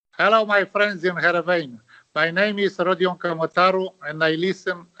Hello, my friends in Heerenveen. My name is Rodion Kamotaru, and I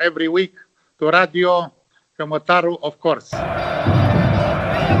listen every week to Radio Kamotaru, of course.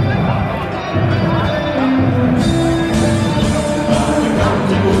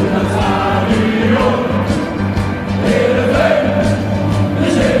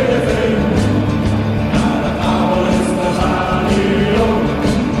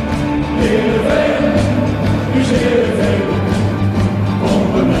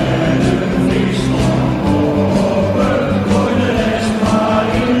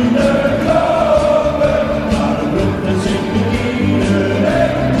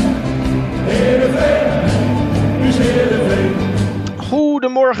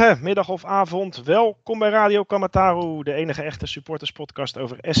 Goedemorgen, middag of avond. Welkom bij Radio Kamotaru, de enige echte supporterspodcast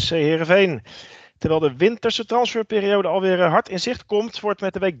over SC Heerenveen. Terwijl de winterse transferperiode alweer hard in zicht komt, wordt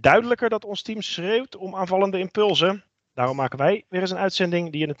met de week duidelijker dat ons team schreeuwt om aanvallende impulsen. Daarom maken wij weer eens een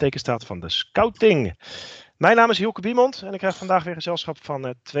uitzending die in het teken staat van de scouting. Mijn naam is Hielke Biemond en ik krijg vandaag weer gezelschap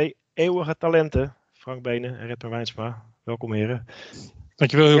van twee eeuwige talenten. Frank Benen en Redmer Wijnsma. Welkom heren.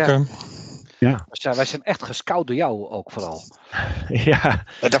 Dankjewel Hielke. Ja. Wij zijn echt gescout door jou ook vooral. Ja.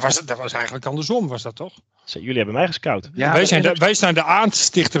 Dat was eigenlijk andersom, was dat toch? Jullie hebben mij gescout. Ja, wij zijn de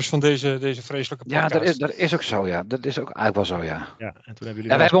aanstichters van deze vreselijke podcast. Ja, dat is ook zo, ja. Dat is ook eigenlijk wel zo, ja. Ja, en toen hebben jullie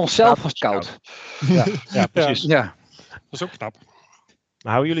wij hebben onszelf gescout. Ja, precies. Ja. Dat is ook knap.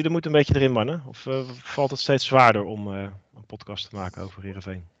 Maar houden jullie de moed een beetje erin, mannen? Of valt het steeds zwaarder om een podcast te maken over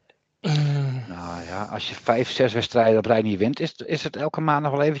Heerenveen? Nou ja, als je 5-6 wedstrijden op rij niet wint, is het elke maand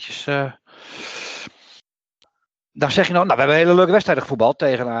nog wel eventjes... Dan zeg je nou, we hebben hele leuke wedstrijden gevoetbald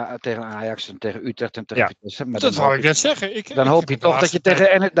tegen Ajax en tegen Utrecht en tegen Vitesse. Maar dat wou ik net zeggen. Dan hoop je toch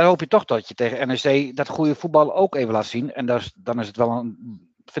dat je tegen NEC dat goede voetbal ook even laat zien. En dan is het wel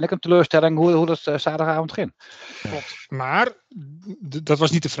vind ik een teleurstelling hoe dat zaterdagavond ging. Klopt. Maar dat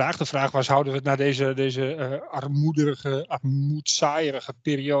was niet de vraag. De vraag was, houden we het na deze armoedzaaierige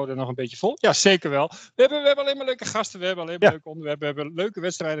periode nog een beetje vol? Ja, zeker wel. We hebben alleen maar leuke gasten, we hebben alleen maar leuke onderwerpen, we hebben leuke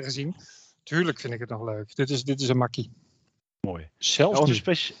wedstrijden gezien. Tuurlijk vind ik het nog leuk. Dit is een makkie. Mooi.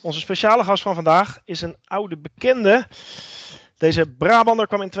 Onze speciale gast van vandaag is een oude bekende. Deze Brabander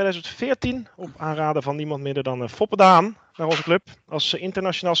kwam in 2014 op aanraden van niemand minder dan Foppe de Haan naar onze club als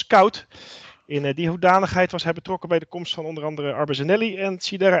internationaal scout. In die hoedanigheid was hij betrokken bij de komst van onder andere Arbezenelli en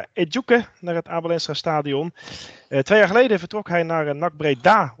Sidera Ejuke naar het Abel Enstra stadion. 2 jaar geleden vertrok hij naar NAC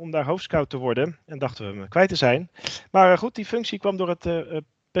Breda om daar hoofdscout te worden en dachten we hem kwijt te zijn. Maar goed, die functie kwam door het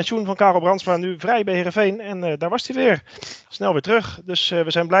pensioen van Karel Brandsma nu vrij bij Heerenveen en daar was hij weer. Snel weer terug. Dus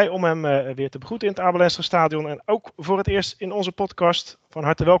we zijn blij om hem weer te begroeten in het Abel Enstra stadion. En ook voor het eerst in onze podcast. Van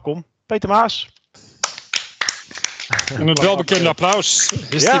harte welkom, Peter Maas. En het welbekende applaus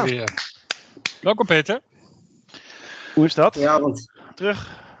is hij weer. Welkom Peter. Hoe is dat? Ja, want...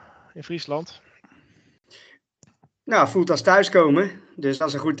 Terug in Friesland. Nou, voelt als thuiskomen. Dus dat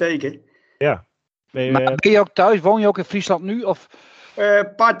is een goed teken. Ja. Ben je ook thuis? Woon je ook in Friesland nu? Of...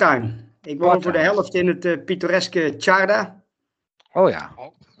 Part-time. Ik woon voor de helft in het pittoreske Tjarda. Oh ja.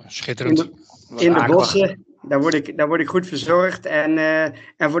 Oh, schitterend. In de bossen. Daar word ik goed verzorgd. En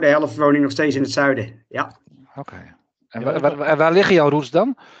voor de helft woon ik nog steeds in het zuiden. Ja. Oké. En waar liggen jouw roots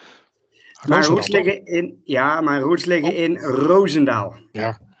dan? Mijn roots liggen in Roosendaal.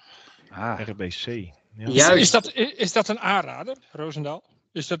 Ja. RBC. Ja. Is dat een aanrader, Roosendaal?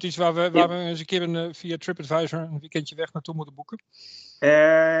 Is dat iets waar we eens een keer via TripAdvisor een weekendje weg naartoe moeten boeken?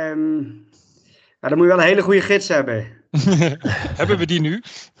 Dan moet je wel een hele goede gids hebben. Hebben we die nu?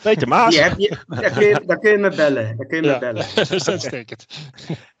 Peter Maas. Daar kun je me bellen. Dat is uitstekend.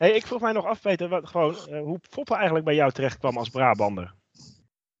 Hey, ik vroeg mij nog af, Peter, hoe Foppe eigenlijk bij jou terecht kwam als Brabander.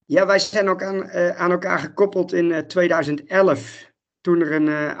 Ja, wij zijn ook aan elkaar gekoppeld in 2011. Toen er een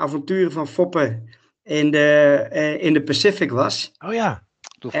avontuur van Foppe in de Pacific was. Oh ja.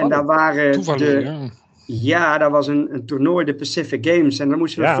 En daar waren daar was een toernooi, de Pacific Games. En daar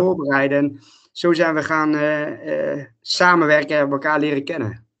moesten we voorbereiden. En zo zijn we gaan samenwerken en elkaar leren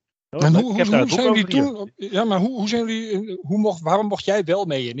kennen. En hoe zijn jullie toen? Ja, maar hoe zijn jullie? Waarom mocht jij wel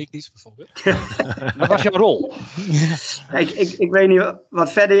mee en ik niet bijvoorbeeld? Wat was jouw rol? Ik weet niet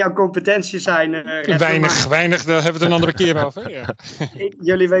wat verder jouw competenties zijn. Weinig, daar hebben we het een andere keer over. Ja.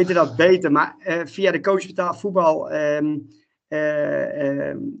 Jullie weten dat beter, maar via de coach betaald voetbal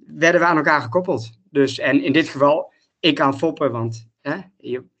werden we aan elkaar gekoppeld. Dus, en in dit geval, ik aan Foppe, want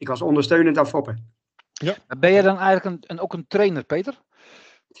ik was ondersteunend aan Foppe. Ja. Ben je dan eigenlijk ook een trainer, Peter?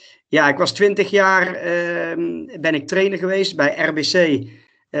 Ja, ik was 20 jaar ben ik trainer geweest. Bij RBC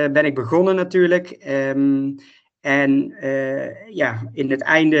ben ik begonnen natuurlijk. In het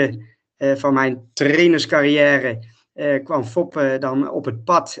einde van mijn trainerscarrière kwam Foppe dan op het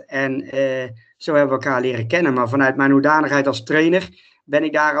pad en zo hebben we elkaar leren kennen. Maar vanuit mijn hoedanigheid als trainer ben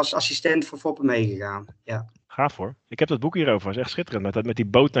ik daar als assistent van Foppe meegegaan. Ja. Gaaf hoor. Ik heb dat boek hierover. Dat is echt schitterend. Met die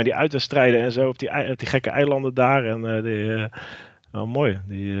boot naar die uitwedstrijden en zo. Op die gekke eilanden daar. En mooi.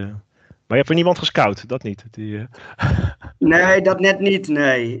 Maar je hebt er niemand gescout, dat niet? Nee, dat net niet.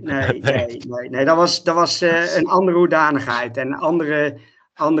 Nee. Dat was een andere hoedanigheid en andere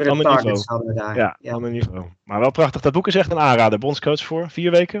targets niveau. hadden we daar. Ja, ander niveau. Maar wel prachtig. Dat boek is echt een aanrader. Bondscoach voor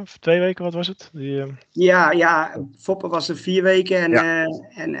 4 weken, 2 weken, wat was het? Ja, Foppe was er 4 weken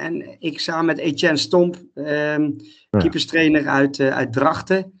en ik samen met Etienne Stomp, keeperstrainer uit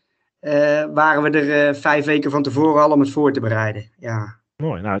Drachten, waren we er 5 weken van tevoren al om het voor te bereiden. Ja.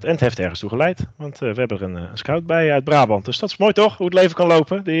 Mooi. Nou, het end heeft ergens toe geleid. Want we hebben er een scout bij uit Brabant. Dus dat is mooi toch? Hoe het leven kan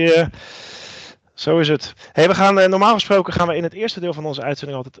lopen. Zo is het. Hey, normaal gesproken gaan we in het eerste deel van onze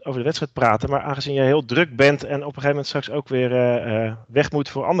uitzending altijd over de wedstrijd praten. Maar aangezien jij heel druk bent en op een gegeven moment straks ook weer weg moet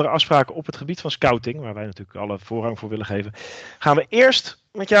voor andere afspraken op het gebied van scouting, waar wij natuurlijk alle voorrang voor willen geven, gaan we eerst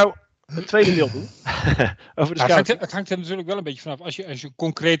met jou het tweede deel doen. Over de scouting. Het hangt er natuurlijk wel een beetje vanaf. Als je een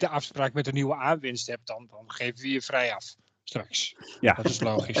concrete afspraak met een nieuwe aanwinst hebt, dan geven we je vrij af. Straks. Ja, dat is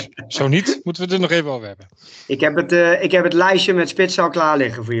logisch. Zo niet, moeten we het er nog even over hebben. Ik heb het lijstje met spitsen al klaar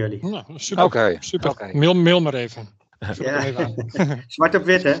liggen voor jullie. Nou, super. Super. Okay. Mail maar even. Ja. Zwart op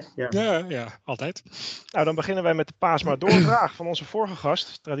wit, hè? Ja, altijd. Nou, dan beginnen wij met de paas maar door vraag van onze vorige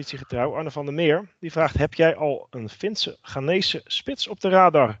gast, traditiegetrouw, Arne van der Meer. Die vraagt, heb jij al een Finse Ghanese spits op de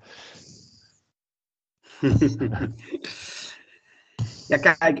radar? Ja,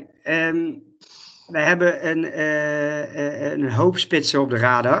 kijk, we hebben een hoop spitsen op de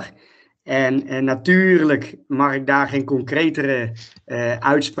radar. En natuurlijk mag ik daar geen concretere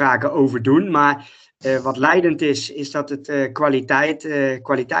uitspraken over doen. Maar wat leidend is dat het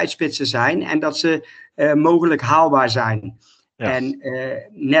kwaliteitsspitsen zijn. En dat ze mogelijk haalbaar zijn. Ja. En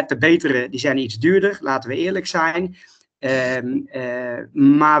net de betere, die zijn iets duurder, laten we eerlijk zijn.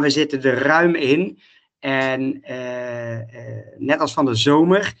 Maar we zitten er ruim in. En net als van de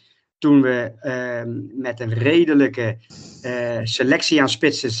zomer, toen we met een redelijke selectie aan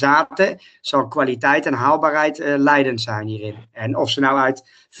spitsen zaten, zal kwaliteit en haalbaarheid leidend zijn hierin. En of ze nou uit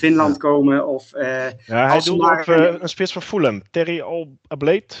Finland komen of... hij doelde op een spits van Fulham, Terry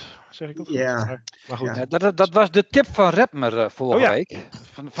Al-Ablaid, zeg ik dat goed? Ja. Maar goed. Ja, dat was de tip van Redmer vorige week.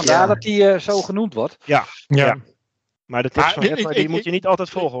 Vandaar dat hij zo genoemd wordt. Ja. Maar de tips van Redmer, die moet je niet altijd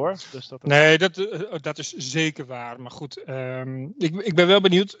volgen hoor. Dus nee, dat is zeker waar. Maar goed, ik ben wel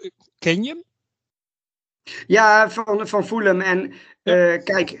benieuwd. Ken je hem? Ja, van Fulham. En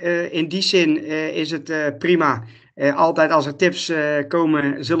kijk, in die zin is het prima. Altijd als er tips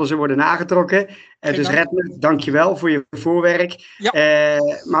komen, zullen ze worden nagetrokken. Dus Redmer, dankjewel voor je voorwerk. Ja.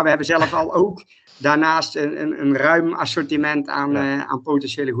 Maar we hebben zelf al ook daarnaast een ruim assortiment aan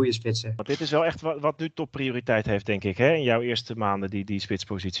potentiële goede spitsen. Want dit is wel echt wat nu topprioriteit heeft, denk ik, hè? In jouw eerste maanden, die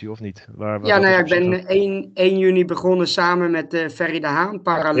spitspositie, of niet? Ik ben 1 juni begonnen samen met Ferry de Haan,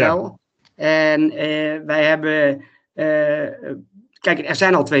 parallel. Ja. En wij hebben... kijk, er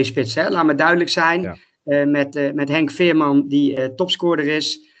zijn al 2 spitsen, hè? Laat me duidelijk zijn. Ja. Met Henk Veerman, die topscorer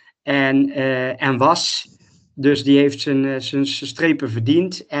is en was... Dus die heeft zijn strepen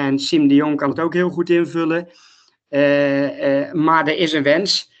verdiend. En Siem de Jong kan het ook heel goed invullen. Maar er is een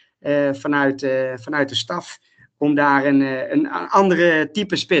wens vanuit de staf om daar een andere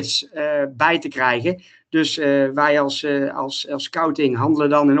type spits bij te krijgen. Dus wij als scouting handelen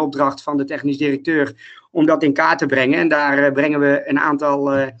dan in opdracht van de technisch directeur om dat in kaart te brengen. En daar brengen we een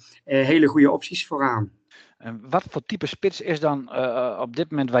aantal hele goede opties voor aan. En wat voor type spits is dan op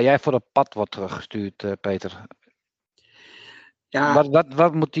dit moment waar jij voor het pad wordt teruggestuurd, Peter? Ja.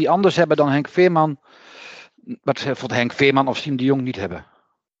 Wat moet die anders hebben dan Henk Veerman? Wat moet Henk Veerman of Siem de Jong niet hebben?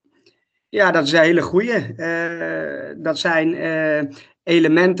 Ja, dat is een hele goeie. Dat zijn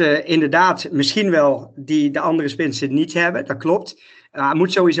elementen inderdaad misschien wel die de andere spitsen niet hebben. Dat klopt. Hij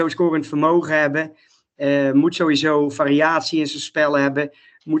moet sowieso scorend vermogen hebben. Moet sowieso variatie in zijn spel hebben.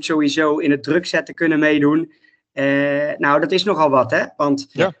 Moet sowieso in het druk zetten kunnen meedoen. Nou, dat is nogal wat, hè? Want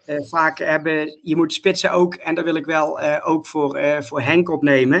vaak je moet spitsen ook, en dat wil ik wel ook voor Henk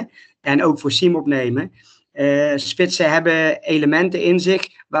opnemen en ook voor Siem opnemen. Spitsen hebben elementen in zich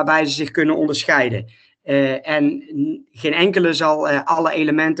waarbij ze zich kunnen onderscheiden. En geen enkele zal alle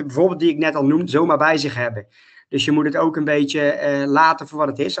elementen, bijvoorbeeld die ik net al noemde, zomaar bij zich hebben. Dus je moet het ook een beetje laten voor wat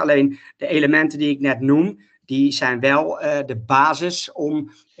het is. Alleen de elementen die ik net noem, die zijn wel de basis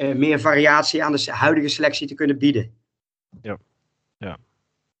om meer variatie aan de huidige selectie te kunnen bieden. Ja.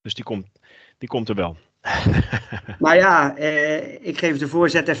 Dus die komt er wel. Maar ja, ik geef de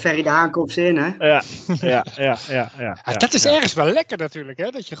voorzet en Ferry de Haan kopt ze in, hè? Ja. Dat is ergens wel lekker natuurlijk, hè?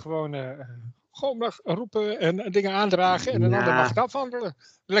 Dat je gewoon mag roepen en dingen aandragen en een ander mag het afhandelen.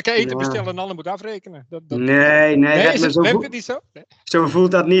 Lekker eten bestellen en een ander moet afrekenen. Nee, werkt het niet zo? Nee. Zo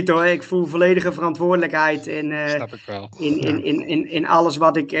voelt dat niet hoor. Ik voel volledige verantwoordelijkheid Snap ik wel. in alles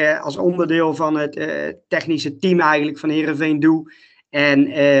wat ik als onderdeel van het technische team eigenlijk van Heerenveen doe.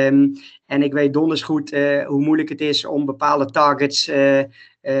 En ik weet donders goed hoe moeilijk het is om bepaalde targets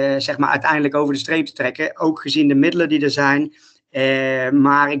zeg maar uiteindelijk over de streep te trekken. Ook gezien de middelen die er zijn.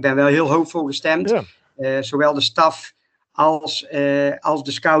 Maar ik ben wel heel hoopvol gestemd. Ja. Zowel de staf als de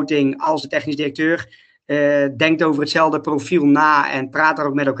scouting als de technisch directeur denkt over hetzelfde profiel na en praat er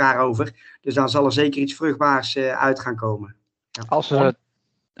ook met elkaar over. Dus dan zal er zeker iets vruchtbaars uit gaan komen. Ja. Als er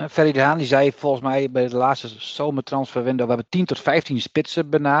Ferry de Haan die zei volgens mij bij de laatste zomertransferwindow, we hebben 10 tot 15 spitsen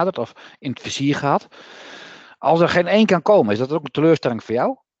benaderd of in het vizier gehad. Als er geen één kan komen, is dat ook een teleurstelling voor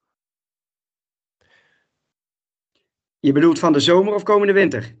jou? Je bedoelt van de zomer of komende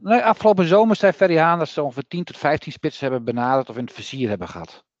winter? Nee, afgelopen zomer zei Ferry Haan dat ze ongeveer 10 tot 15 spitsen hebben benaderd of in het vizier hebben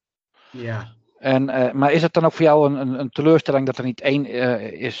gehad. Ja. Maar is het dan ook voor jou een teleurstelling dat er niet één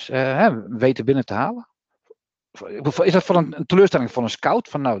is weten binnen te halen? Is dat voor een teleurstelling voor een scout?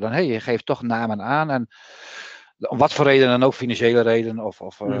 Van nou, dan je geeft toch namen aan. En om wat voor reden dan ook, financiële redenen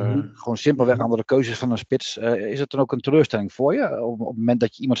of gewoon simpelweg andere keuzes van een spits. Is het dan ook een teleurstelling voor je? Op het moment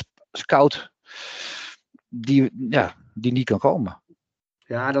dat je iemand scout die niet kan komen.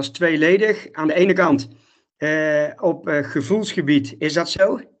 Ja, dat is tweeledig. Aan de ene kant, op gevoelsgebied is dat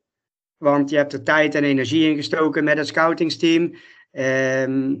zo. Want je hebt er tijd en energie in gestoken met het scoutingsteam.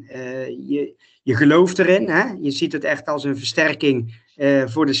 Je gelooft erin. Hè? Je ziet het echt als een versterking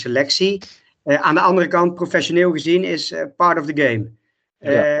voor de selectie. Aan de andere kant, professioneel gezien, is part of the game.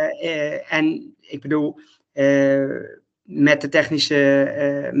 Ja. En ik bedoel, met de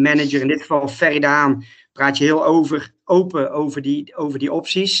technische manager, in dit geval Ferry de Haan, praat je heel open over die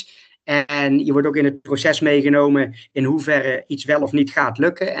opties. En je wordt ook in het proces meegenomen in hoeverre iets wel of niet gaat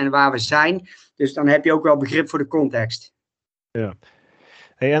lukken en waar we zijn. Dus dan heb je ook wel begrip voor de context. Ja.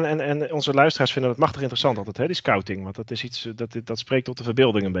 Hey, en onze luisteraars vinden het machtig interessant altijd, hè, die scouting. Want dat is iets, dat spreekt tot de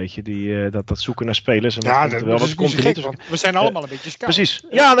verbeelding een beetje. Dat zoeken naar spelers. En ja, dat is niet gek, we zijn allemaal een beetje scouts. Precies.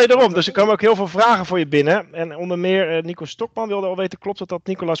 Ja, nee, daarom. Dus er komen ook heel veel vragen voor je binnen. En onder meer Nico Stokman wilde al weten, klopt het dat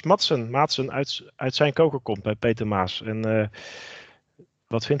Nicolas Maatsen uit zijn koker komt bij Peter Maas? En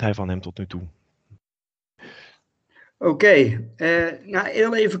wat vindt hij van hem tot nu toe? Oké, nou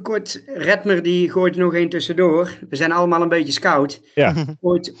heel even kort. Redmer die gooit er nog één tussendoor. We zijn allemaal een beetje scout. Ja.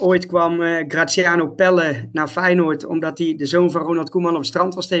 Ooit kwam Graziano Pelle naar Feyenoord omdat hij de zoon van Ronald Koeman op het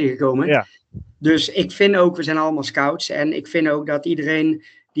strand was tegengekomen. Ja. Dus ik vind ook, we zijn allemaal scouts. En ik vind ook dat iedereen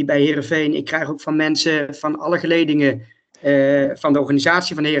die bij Heerenveen, ik krijg ook van mensen van alle geledingen van de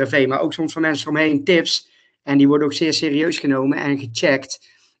organisatie van Heerenveen, maar ook soms van mensen omheen tips. En die worden ook zeer serieus genomen en gecheckt.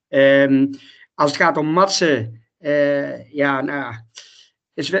 Als het gaat om Maatsen. Er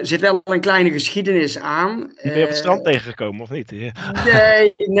zit wel een kleine geschiedenis aan. Ben je op het strand tegengekomen of niet?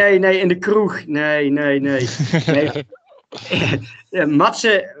 Nee, in de kroeg. Nee.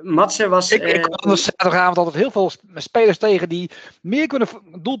 Matze was... Ik kwam zaterdagavond altijd heel veel spelers tegen die meer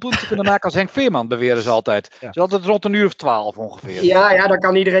doelpunten kunnen maken als Henk Veerman, beweren ze altijd. Ja. Ze altijd rond 11:00 ongeveer. Ja, dan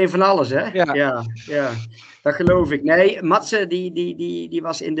kan iedereen van alles, hè? Ja. Dat geloof ik. Nee, Matze die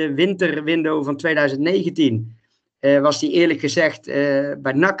was in de winterwindow van 2019... was die eerlijk gezegd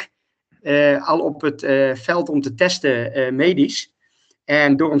bij NAC al op het veld om te testen medisch.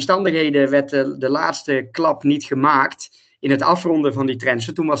 En door omstandigheden werd de laatste klap niet gemaakt in het afronden van die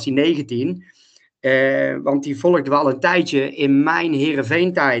transfer. Toen was hij 19. Want die volgde wel een tijdje in mijn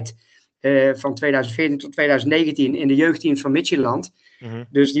Heerenveen-tijd van 2014 tot 2019 in de jeugdteams van Midtjylland. Mm-hmm.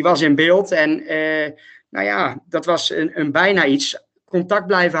 Dus die was in beeld en dat was een bijna iets. Contact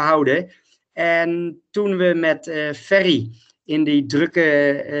blijven houden. En toen we met Ferry in die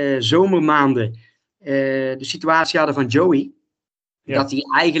drukke zomermaanden de situatie hadden van Joey, dat hij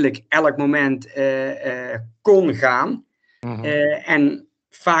eigenlijk elk moment kon gaan. Mm-hmm. En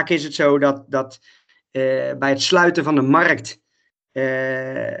vaak is het zo dat bij het sluiten van de markt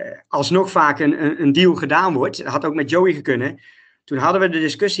alsnog vaak een deal gedaan wordt. Dat had ook met Joey gekunnen. Toen hadden we de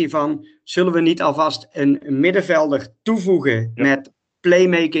discussie van, zullen we niet alvast een middenvelder toevoegen met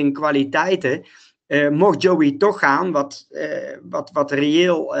playmaking kwaliteiten, mocht Joey toch gaan, wat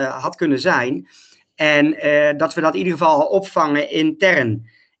reëel had kunnen zijn. En dat we dat in ieder geval opvangen intern.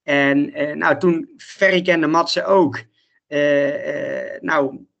 En toen Ferry kende Matze ook.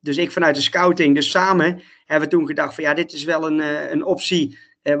 Dus ik vanuit de scouting. Dus samen hebben we toen gedacht van dit is wel een optie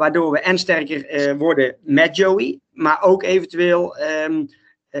waardoor we en sterker worden met Joey, maar ook eventueel een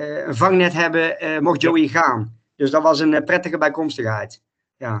vangnet hebben mocht Joey gaan. Dus dat was een prettige bijkomstigheid.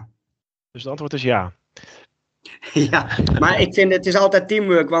 Ja. Dus het antwoord is ja. Ja, maar ik vind het is altijd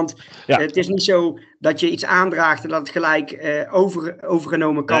teamwork, want het is niet zo dat je iets aandraagt en dat het gelijk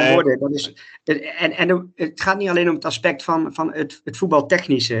overgenomen kan worden. Dat is, en het gaat niet alleen om het aspect van het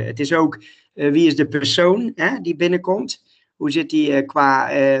voetbaltechnische. Het is ook wie is de persoon die binnenkomt. Hoe zit die qua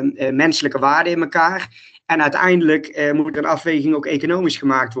menselijke waarde in elkaar. En uiteindelijk moet er een afweging ook economisch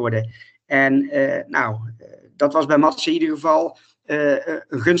gemaakt worden. En dat was bij Mats in ieder geval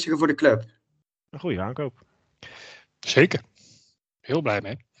een gunstige voor de club. Een goede aankoop. Zeker. Heel blij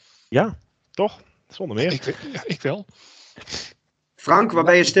mee. Ja, toch? Zonder meer. Ik wel. Frank, waar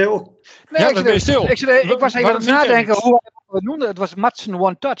ben je stil? Nee, ja, waar ben je stil? Ik was even aan het nadenken hoe we het noemden. Het was Madsen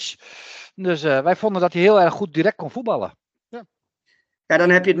One Touch. Dus wij vonden dat hij heel erg goed direct kon voetballen. Ja, dan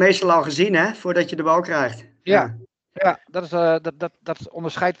heb je het meestal al gezien, hè? Voordat je de bal krijgt. Ja, dat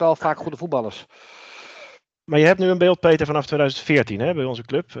onderscheidt wel vaak goede voetballers. Maar je hebt nu een beeld, Peter, vanaf 2014 bij onze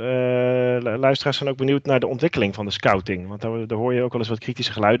club. Luisteraars zijn ook benieuwd naar de ontwikkeling van de scouting. Want daar hoor je ook wel eens wat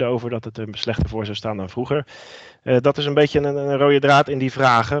kritische geluiden over, dat het er slechter voor zou staan dan vroeger. Dat is een beetje een rode draad in die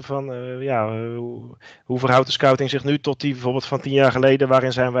vragen. Van, hoe verhoudt de scouting zich nu tot die bijvoorbeeld van 10 jaar geleden?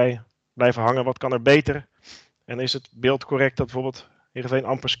 Waarin zijn wij blijven hangen? Wat kan er beter? En is het beeld correct dat bijvoorbeeld Heerenveen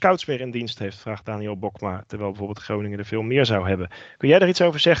amper scouts meer in dienst heeft, vraagt Daniel Bokma, terwijl bijvoorbeeld Groningen er veel meer zou hebben. Kun jij daar iets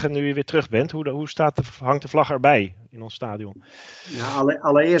over zeggen nu je weer terug bent? Hoe hangt de vlag erbij in ons stadion? Nou,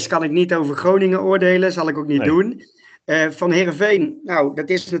 allereerst kan ik niet over Groningen oordelen, zal ik ook niet doen. Van Heerenveen, nou, dat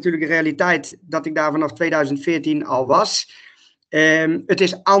is natuurlijk een realiteit dat ik daar vanaf 2014 al was. Het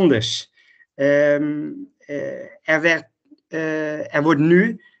is anders. Er wordt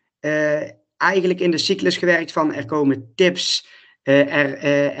nu eigenlijk in de cyclus gewerkt van er komen tips.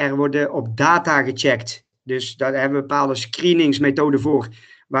 Er worden op data gecheckt. Dus daar hebben we bepaalde screeningsmethoden voor,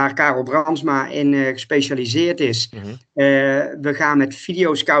 waar Karel Brandsma in gespecialiseerd is. Mm-hmm. We gaan met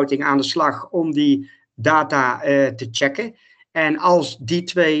videoscouting aan de slag om die data te checken. En als die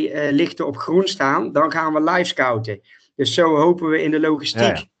 2 lichten op groen staan, dan gaan we live scouten. Dus zo hopen we in de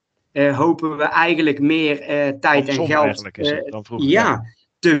logistiek, hopen we eigenlijk meer tijd en geld dan vroeger,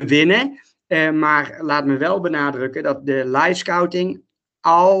 te winnen. Maar laat me wel benadrukken dat de live scouting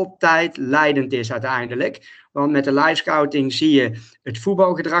altijd leidend is uiteindelijk. Want met de live scouting zie je het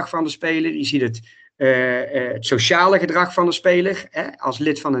voetbalgedrag van de speler. Je ziet het sociale gedrag van de speler als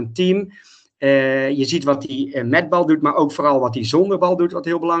lid van een team. Je ziet wat hij met bal doet, maar ook vooral wat hij zonder bal doet, wat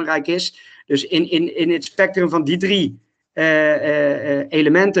heel belangrijk is. Dus in het spectrum van die 3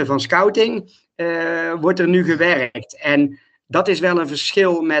 elementen van scouting wordt er nu gewerkt. En dat is wel een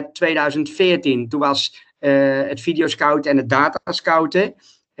verschil met 2014. Toen was het videoscouten en het datascouten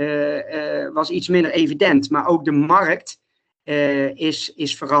was iets minder evident. Maar ook de markt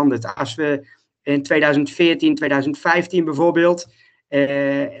is veranderd. Als we in 2014, 2015 bijvoorbeeld,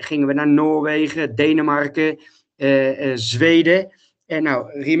 gingen we naar Noorwegen, Denemarken, Zweden. En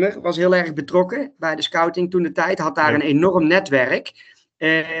nou, Riemer was heel erg betrokken bij de scouting toen de tijd. Had daar een enorm netwerk.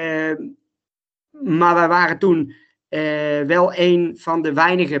 Maar wij waren toen wel een van de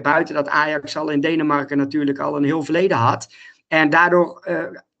weinigen, buiten dat Ajax al in Denemarken natuurlijk al een heel verleden had. En daardoor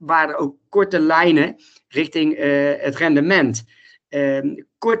waren er ook korte lijnen richting het rendement.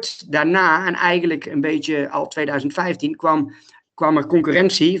 Kort daarna, en eigenlijk een beetje al 2015, kwam er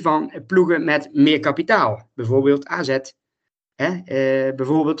concurrentie van ploegen met meer kapitaal. Bijvoorbeeld AZ,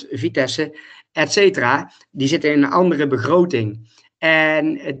 bijvoorbeeld Vitesse, et cetera. Die zitten in een andere begroting.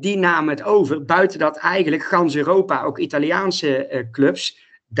 En die namen het over, buiten dat eigenlijk gans Europa, ook Italiaanse clubs,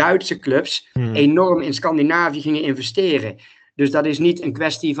 Duitse clubs, enorm in Scandinavië gingen investeren. Dus dat is niet een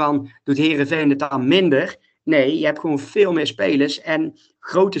kwestie van, doet Heerenveen het dan minder? Nee, je hebt gewoon veel meer spelers en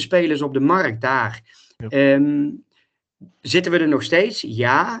grote spelers op de markt daar. Ja. Zitten we er nog steeds?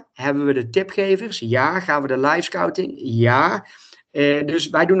 Ja. Hebben we de tipgevers? Ja. Gaan we de live scouting? Ja. Dus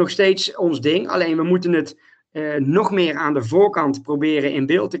wij doen nog steeds ons ding, alleen we moeten het nog meer aan de voorkant proberen in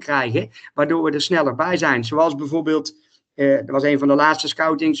beeld te krijgen, waardoor we er sneller bij zijn. Zoals bijvoorbeeld, dat was een van de laatste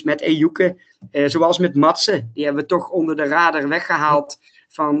scoutings met Ejuke, zoals met Madsen. Die hebben we toch onder de radar weggehaald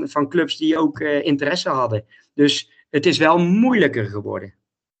van clubs die ook interesse hadden. Dus het is wel moeilijker geworden.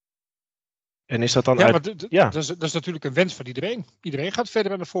 En is dat dan dat is natuurlijk een wens van iedereen. Iedereen gaat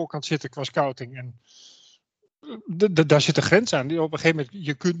verder aan de voorkant zitten qua scouting. En daar zit een grens aan. Op een gegeven moment,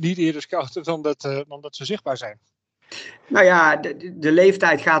 je kunt niet eerder scouten dan dat ze zichtbaar zijn. Nou ja, de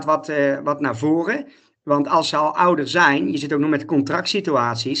leeftijd gaat wat naar voren. Want als ze al ouder zijn, je zit ook nog met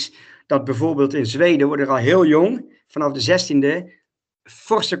contractsituaties, dat bijvoorbeeld in Zweden worden er al heel jong, vanaf de 16e,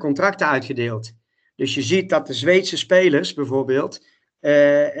 forse contracten uitgedeeld. Dus je ziet dat de Zweedse spelers bijvoorbeeld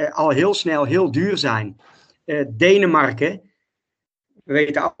al heel snel heel duur zijn. Denemarken, we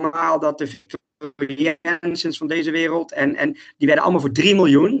weten allemaal dat de Jensens van deze wereld, en die werden allemaal voor 3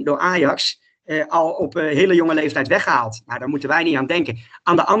 miljoen door Ajax al op een hele jonge leeftijd weggehaald. Nou, daar moeten wij niet aan denken.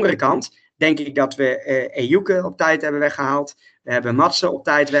 Aan de andere kant denk ik dat we Ejuke op tijd hebben weggehaald. We hebben Madsen op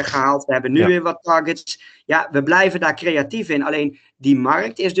tijd weggehaald. We hebben nu weer wat targets. Ja, we blijven daar creatief in. Alleen die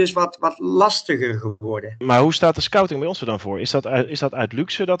markt is dus wat lastiger geworden. Maar hoe staat de scouting bij ons er dan voor? Is dat uit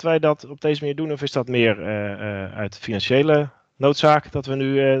luxe dat wij dat op deze manier doen? Of is dat meer uit financiële noodzaak dat we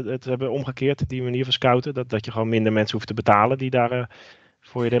nu het hebben omgekeerd, die manier van scouten? Dat je gewoon minder mensen hoeft te betalen die daar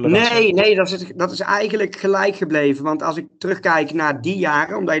voor je relevant zijn? Nee, dat is eigenlijk gelijk gebleven. Want als ik terugkijk naar die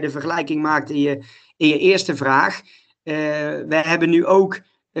jaren, omdat je de vergelijking maakt in je eerste vraag. We hebben nu ook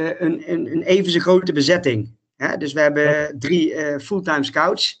een even zo grote bezetting. Hè? Dus we hebben 3 fulltime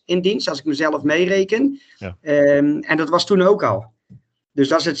scouts in dienst, als ik mezelf meereken. Ja. En dat was toen ook al. Dus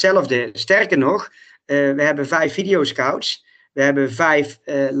dat is hetzelfde. Sterker nog, we hebben 5 videoscouts. We hebben 5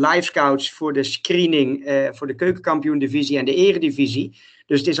 live scouts voor de screening voor de keukenkampioen-divisie en de eredivisie.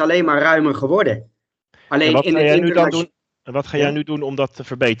 Dus het is alleen maar ruimer geworden. Alleen wat ga jij nu doen om dat te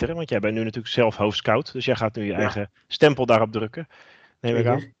verbeteren? Want jij bent nu natuurlijk zelf hoofdscout. Dus jij gaat nu je eigen stempel daarop drukken. Neem ik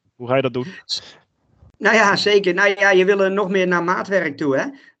aan. Hoe ga je dat doen? Nou ja, zeker. Nou ja, je wil er nog meer naar maatwerk toe. Hè?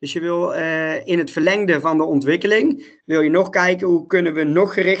 Dus je wil in het verlengde van de ontwikkeling, wil je nog kijken hoe kunnen we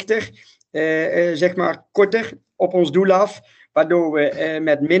nog gerichter, zeg maar korter op ons doel af. Waardoor we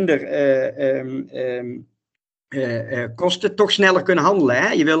met minder kosten toch sneller kunnen handelen. Hè?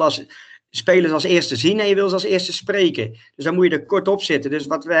 Je wil spelers als eerste zien en je wil ze als eerste spreken. Dus dan moet je er kort op zitten. Dus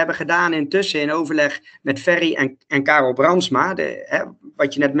wat we hebben gedaan intussen in overleg met Ferry en Karel Brandsma,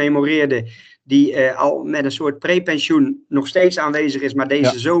 wat je net memoreerde, die al met een soort prepensioen nog steeds aanwezig is, maar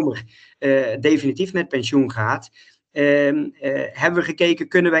deze zomer definitief met pensioen gaat, hebben we gekeken,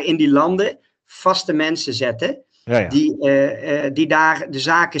 kunnen wij in die landen vaste mensen zetten, die daar de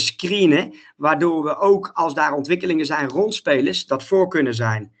zaken screenen, waardoor we ook, als daar ontwikkelingen zijn rond spelers, dat voor kunnen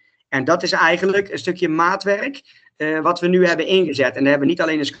zijn. En dat is eigenlijk een stukje maatwerk wat we nu hebben ingezet. En dat hebben we niet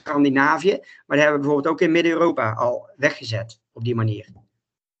alleen in Scandinavië, maar dat hebben we bijvoorbeeld ook in Midden-Europa al weggezet op die manier.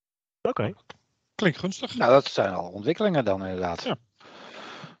 Oké. Klinkt gunstig. Nou, dat zijn al ontwikkelingen dan inderdaad. Ja.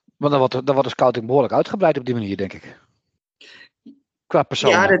 Want dan wordt de scouting behoorlijk uitgebreid op die manier, denk ik. Qua persoon.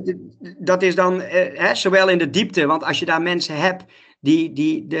 Ja, dat is dan zowel in de diepte, want als je daar mensen hebt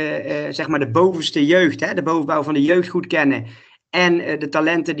die zeg maar de bovenste jeugd, de bovenbouw van de jeugd goed kennen, en de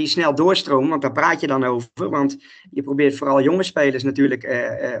talenten die snel doorstromen, want daar praat je dan over. Want je probeert vooral jonge spelers natuurlijk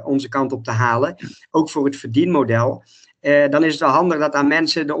onze kant op te halen. Ook voor het verdienmodel. Dan is het wel handig dat aan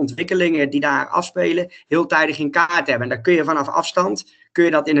mensen de ontwikkelingen die daar afspelen heel tijdig in kaart hebben. En dan kun je vanaf afstand, kun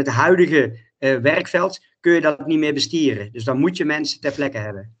je dat in het huidige werkveld, kun je dat niet meer bestieren. Dus dan moet je mensen ter plekke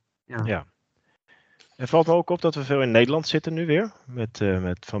hebben. Ja. Er valt me ook op dat we veel in Nederland zitten nu weer.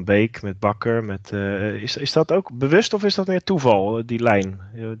 Met Van Beek, met Bakker. Is dat ook bewust of is dat meer toeval, die lijn?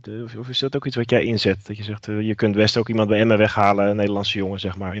 Of is dat ook iets wat jij inzet? Dat je zegt, je kunt best ook iemand bij Emmen weghalen, een Nederlandse jongen,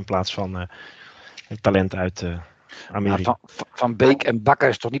 zeg maar, in plaats van een talent uit Amerika. Van Beek en Bakker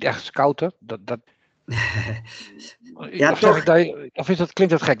is toch niet echt scouten? Klinkt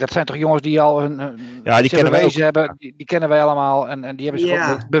dat gek? Dat zijn toch jongens die al die kennen wij hebben, die kennen wij allemaal en die hebben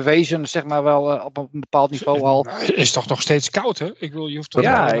zich bewezen, zeg maar wel op een bepaald niveau al. Is toch nog steeds scout, hè? Ik wil, je hoeft toch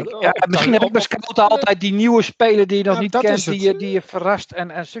misschien heb ik bij scouten altijd die nieuwe speler die je nog niet kent, die je verrast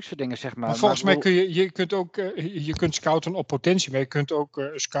en zulke dingen, zeg maar. Volgens mij je kunt scouten op potentie, maar je kunt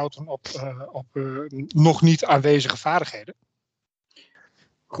ook scouten op nog niet aanwezige vaardigheden.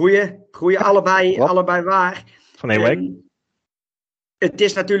 Goeie, allebei waar. Van Ewijk. Het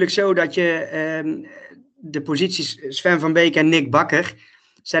is natuurlijk zo dat je de posities Sven van Beek en Nick Bakker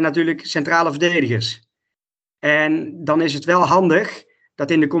zijn natuurlijk centrale verdedigers. En dan is het wel handig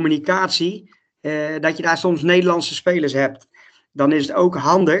dat in de communicatie dat je daar soms Nederlandse spelers hebt. Dan is het ook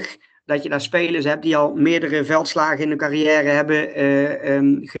handig dat je daar spelers hebt die al meerdere veldslagen in hun carrière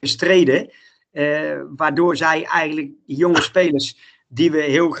hebben gestreden. Waardoor zij eigenlijk jonge spelers, die we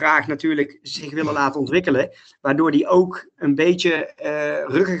heel graag natuurlijk zich willen laten ontwikkelen, waardoor die ook een beetje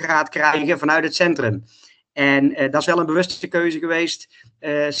ruggengraat krijgen vanuit het centrum. En dat is wel een bewuste keuze geweest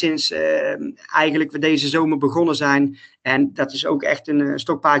sinds eigenlijk we deze zomer begonnen zijn. En dat is ook echt een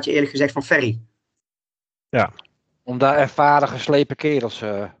stokpaardje eerlijk gezegd van Ferry. Ja. Om daar ervaren geslepen kerels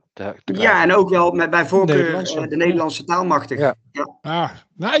te ja, en ook wel bij voorkeur de Nederlandse taalmachtig. Ja.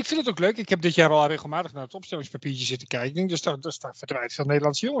 Nou, ik vind het ook leuk. Ik heb dit jaar al regelmatig naar het opstellingspapiertje zitten kijken. Dus daar verdwijnt veel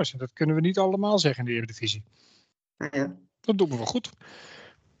Nederlandse jongens. En dat kunnen we niet allemaal zeggen in de Eredivisie. Ja. Dat doen we wel goed.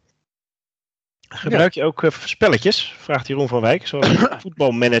 Gebruik je ook spelletjes? Vraagt Jeroen van Wijk. Zoals een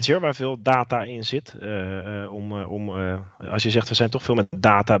voetbalmanager waar veel data in zit. Als je zegt we zijn toch veel met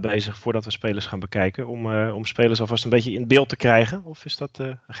data bezig voordat we spelers gaan bekijken. Om spelers alvast een beetje in beeld te krijgen. Of is dat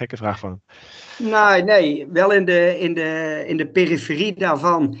een gekke vraag van hem? Nee, wel in de periferie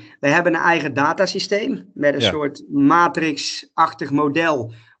daarvan. We hebben een eigen datasysteem met een soort matrix-achtig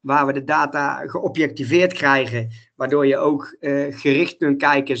model. Waar we de data geobjectiveerd krijgen. Waardoor je ook gericht kunt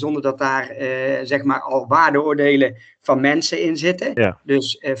kijken zonder dat daar zeg maar al waardeoordelen van mensen in zitten. Ja.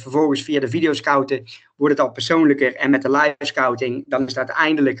 Dus vervolgens via de videoscouten wordt het al persoonlijker. En met de live scouting dan is het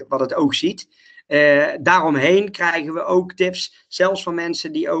uiteindelijk wat het oog ziet. Daaromheen krijgen we ook tips. Zelfs van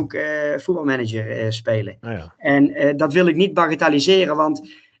mensen die ook voetbalmanager spelen. Ja. En dat wil ik niet bagatelliseren. Want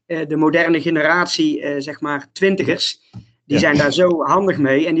de moderne generatie, zeg maar twintigers. Die zijn daar zo handig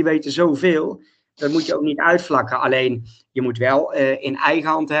mee en die weten zoveel. Dat moet je ook niet uitvlakken. Alleen, je moet wel in eigen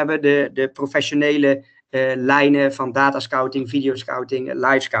hand hebben de professionele lijnen van datascouting, videoscouting,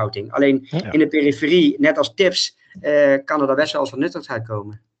 live scouting. Alleen in de periferie, net als tips, kan er daar best wel eens wat nuttigs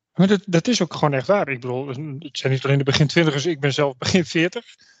uitkomen. Maar dat is ook gewoon echt waar. Ik bedoel, het zijn niet alleen de begin 20ers, ik ben zelf begin 40.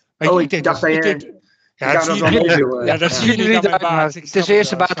 Maar ik dacht dat je... Ja, dat zie je niet aan mijn baard. Het is de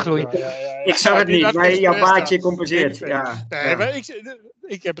eerste baardgroei. Ik zag het niet, maar jouw baardje compenseert.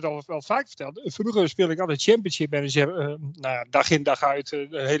 Ik heb het al wel vaak verteld. Vroeger speelde ik altijd Championship Manager, dag in dag uit, de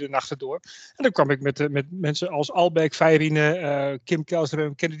hele nachten door. En dan kwam ik met mensen als Albeck, Feirine, Kim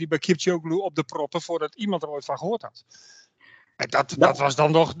Kelsterem, Kennedy Bakircioglu op de proppen voordat iemand er ooit van gehoord had. En dat was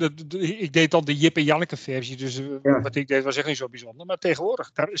dan nog, ik deed dan de Jip en Janneke versie, dus wat ik deed was echt niet zo bijzonder. Maar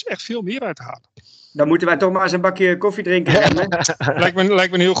tegenwoordig, daar is echt veel meer uit te halen. Dan moeten wij toch maar eens een bakje koffie drinken. Lijkt me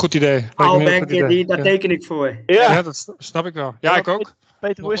een heel goed idee. Albeck, daar teken ik voor. Ja, dat snap ik wel. Ja, ik ook.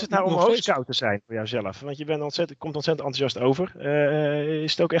 Peter, hoe is het nou om hoofdscout te zijn voor jouzelf? Want je komt ontzettend enthousiast over.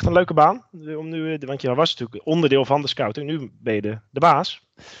 Is het ook echt een leuke baan? Want je was natuurlijk onderdeel van de scouting, nu ben je de baas.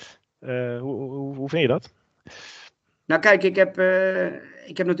 Hoe vind je dat? Nou kijk, ik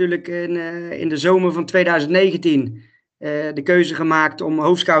heb natuurlijk in de zomer van 2019 de keuze gemaakt om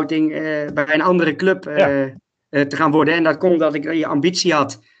hoofdscouting bij een andere club te gaan worden. En dat kon omdat ik die ambitie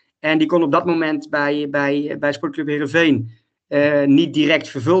had. En die kon op dat moment bij Sportclub Heerenveen niet direct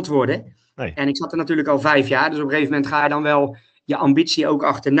vervuld worden. Nee. En ik zat er natuurlijk al 5 jaar, dus op een gegeven moment ga je dan wel je ambitie ook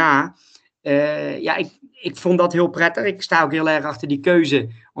achterna. Ik vond dat heel prettig. Ik sta ook heel erg achter die keuze,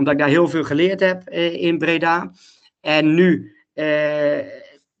 omdat ik daar heel veel geleerd heb in Breda. En nu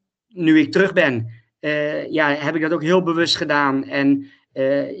ik terug ben, heb ik dat ook heel bewust gedaan. En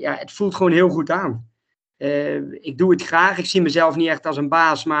het voelt gewoon heel goed aan. Ik doe het graag. Ik zie mezelf niet echt als een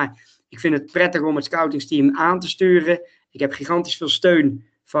baas, maar ik vind het prettig om het scoutingsteam aan te sturen. Ik heb gigantisch veel steun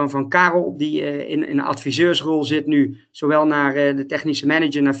van Karel, die in een adviseursrol zit nu. Zowel naar de technische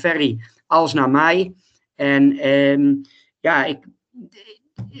manager, naar Ferry, als naar mij. En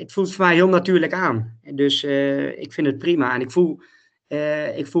het voelt voor mij heel natuurlijk aan. Dus ik vind het prima. En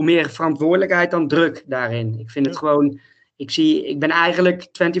ik voel meer verantwoordelijkheid dan druk daarin. Ik vind het gewoon... Ik ben eigenlijk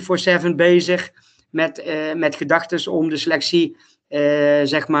 24/7 bezig met gedachten om de selectie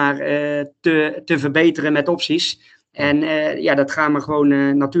te verbeteren met opties. En dat gaat me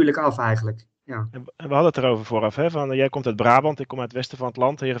gewoon natuurlijk af eigenlijk. Ja. We hadden het erover vooraf. Hè? Jij komt uit Brabant, ik kom uit het westen van het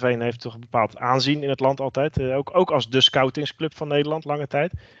land. Heerenveen heeft toch een bepaald aanzien in het land altijd. Ook als de scoutingsclub van Nederland, lange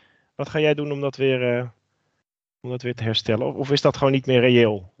tijd. Wat ga jij doen om dat weer te herstellen? Of is dat gewoon niet meer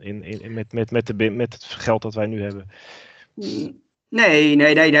reëel met het geld dat wij nu hebben? Nee.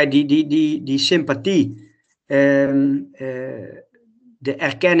 Die sympathie. De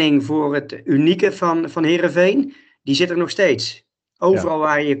erkenning voor het unieke van Heerenveen, die zit er nog steeds. Overal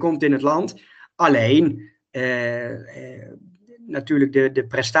waar je komt in het land. Alleen, natuurlijk de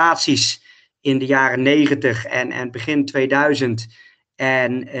prestaties in de jaren 90 en begin 2000.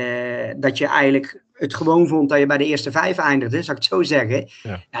 En dat je eigenlijk het gewoon vond dat je bij de eerste 5 eindigde, zou ik het zo zeggen.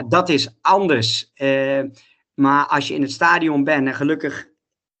 Ja, dat is anders. Maar als je in het stadion bent, en gelukkig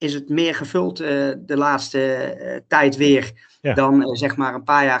is het meer gevuld de laatste tijd weer dan zeg maar een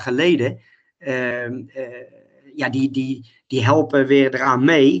paar jaar geleden. Die helpen weer eraan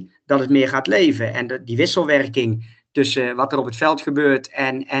mee dat het meer gaat leven. En die wisselwerking tussen wat er op het veld gebeurt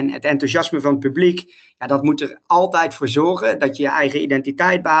en het enthousiasme van het publiek, dat moet er altijd voor zorgen dat je je eigen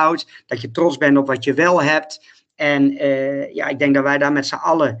identiteit behoudt, dat je trots bent op wat je wel hebt. En ik denk dat wij daar met z'n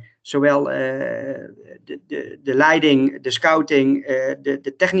allen, zowel de leiding, de scouting,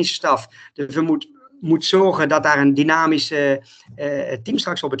 de technische staf, dus we moet zorgen dat daar een dynamische team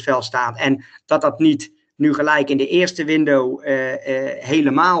straks op het veld staat. En dat niet nu gelijk in de eerste window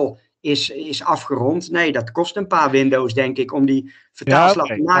helemaal is afgerond. Nee, dat kost een paar windows, denk ik, om die vertaalslag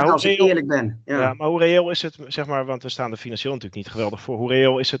te maken, als ik eerlijk ben. Ja, maar hoe reëel is het, zeg maar, want we staan er financieel natuurlijk niet geweldig voor. Hoe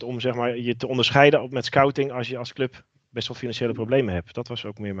reëel is het om, zeg maar, je te onderscheiden met scouting als je als club best wel financiële problemen hebt? Dat was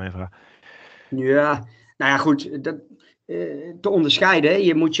ook meer mijn vraag. Ja, nou ja, goed. Te onderscheiden,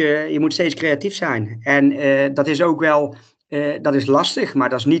 je moet steeds creatief zijn. En dat is ook wel, dat is lastig, maar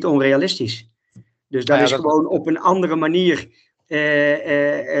dat is niet onrealistisch. Dus dat is gewoon op een andere manier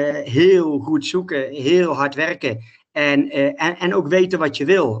heel goed zoeken, heel hard werken. En ook weten wat je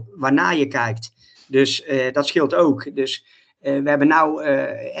wil, waarnaar je kijkt. Dus dat scheelt ook. Dus we hebben nou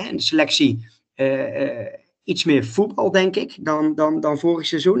een selectie iets meer voetbal, denk ik, dan vorig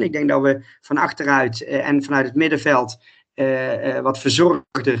seizoen. Ik denk dat we van achteruit en vanuit het middenveld wat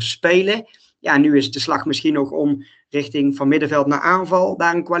verzorgder spelen. Ja, nu is de slag misschien nog om richting van middenveld naar aanval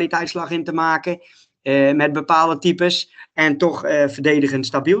daar een kwaliteitsslag in te maken. Met bepaalde types. En toch verdedigend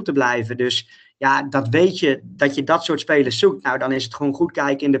stabiel te blijven. Dus ja, dat weet je, dat je dat soort spelers zoekt. Nou, dan is het gewoon goed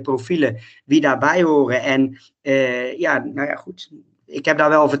kijken in de profielen wie daarbij horen. En nou ja, goed. Ik heb daar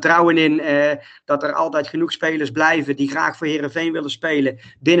wel vertrouwen in dat er altijd genoeg spelers blijven die graag voor Heerenveen willen spelen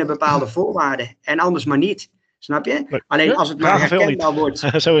binnen bepaalde voorwaarden. En anders maar niet. Snap je? Nee. Alleen als het maar herkenbaar wordt.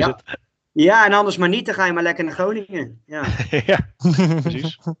 Zo is het. Ja, en anders maar niet, dan ga je maar lekker naar Groningen. Ja, ja,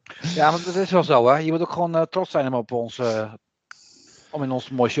 precies. Ja, maar dat is wel zo, hè. Je moet ook gewoon trots zijn op ons, om in ons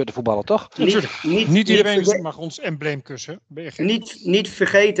mooi shirt te voetballen, toch? Niet iedereen mag ons embleem kussen. Niet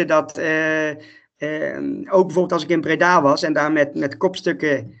vergeten dat, ook bijvoorbeeld als ik in Breda was en daar met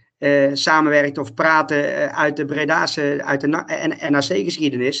kopstukken samenwerkte of praten uit de Bredaanse, uit de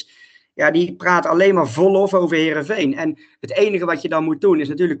NAC-geschiedenis. Ja, die praat alleen maar volop over Heerenveen. En het enige wat je dan moet doen is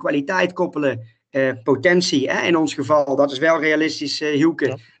natuurlijk kwaliteit koppelen, potentie. Hè? In ons geval, dat is wel realistisch, Hielke.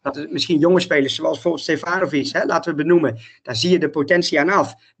 Ja. Dat er misschien jonge spelers, zoals bijvoorbeeld Stefanovic, laten we benoemen. Daar zie je de potentie aan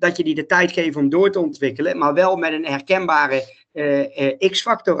af. Dat je die de tijd geeft om door te ontwikkelen, maar wel met een herkenbare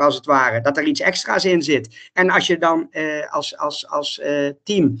X-factor als het ware. Dat er iets extra's in zit. En als je dan als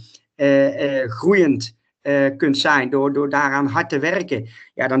team groeiend kunt zijn door daaraan hard te werken,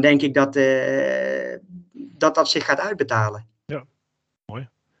 ja, dan denk ik dat zich gaat uitbetalen. Ja, mooi.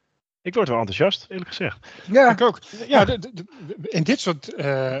 Ik word wel enthousiast, eerlijk gezegd. Ja, ik ook. Ja, in dit soort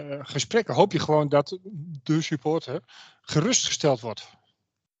gesprekken hoop je gewoon dat de supporter gerustgesteld wordt.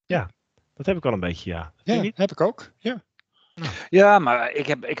 Ja, dat heb ik al een beetje, ja. Ja, heb ik ook, ja. Ja, maar ik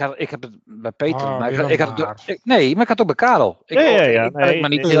heb het bij Peter. Maar ik had het ook bij Karel. Ik heb me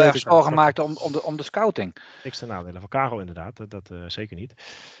niet heel erg zorgen gemaakt om de scouting. Niks ten nadele van Karel, inderdaad. Dat zeker niet.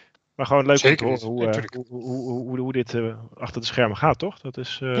 Maar gewoon leuk om te horen hoe dit achter de schermen gaat, toch? Dat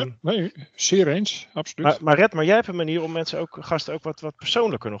is, nee, zeer eens, absoluut. Maar jij hebt een manier om gasten ook wat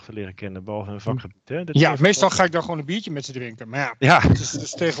persoonlijker nog te leren kennen, behalve hun vakgebied. Hè? Ja, meestal ga ik dan gewoon een biertje met ze drinken. Maar ja. Dus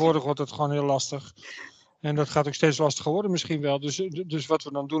tegenwoordig wordt het gewoon heel lastig. En dat gaat ook steeds lastiger worden misschien wel. Dus wat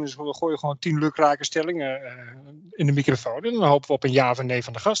we dan doen is, we gooien gewoon 10 lukrake stellingen in de microfoon. En dan hopen we op een ja of een nee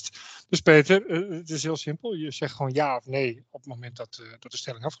van de gast. Dus Peter, het is heel simpel. Je zegt gewoon ja of nee op het moment dat de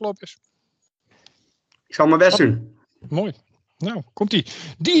stelling afgelopen is. Ik zal mijn best doen. Mooi. Nou, komt-ie.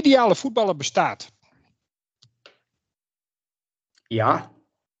 De ideale voetballer bestaat. Ja.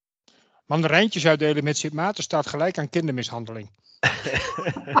 Mandarijntjes uitdelen met Sint Maarten staat gelijk aan kindermishandeling.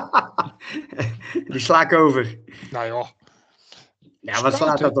 Die sla ik over. Nou joh. Ja, wat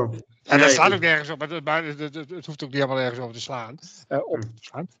slaat dat op? En dat slaat ook nergens op, maar het hoeft ook niet helemaal ergens over te slaan.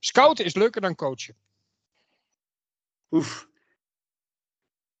 Scouten is leuker dan coachen. Oef.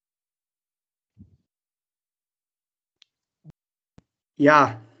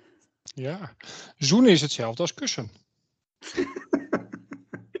 Ja. Ja. Zoenen is hetzelfde als kussen.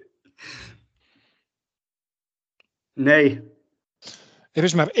 Nee. Er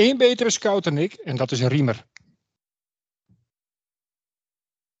is maar één betere scout dan ik en dat is een Riemer.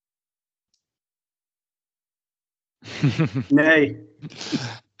 Nee.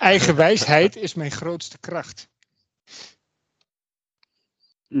 Eigenwijsheid is mijn grootste kracht.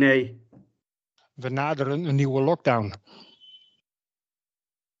 Nee. We naderen een nieuwe lockdown.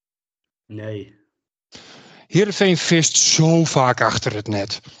 Nee. Heerenveen vist zo vaak achter het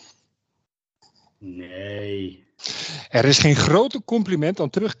net. Nee. Er is geen groter compliment dan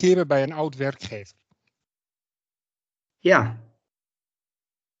terugkeren bij een oud werkgever. Ja.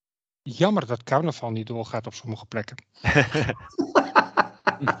 Jammer dat carnaval niet doorgaat op sommige plekken.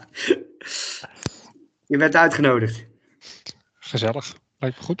 Je bent uitgenodigd. Gezellig.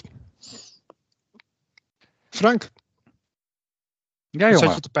 Lijkt me goed. Frank. Ja,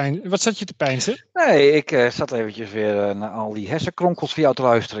 jongen. Wat zat je te peinzen? Nee, ik zat eventjes weer naar al die hersenkronkels van jou te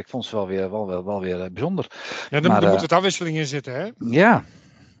luisteren. Ik vond ze wel weer bijzonder. Ja, er moet het afwisseling in zitten, hè? Ja.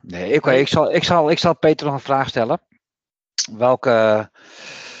 Nee, oké, ik zal Peter nog een vraag stellen. Welke...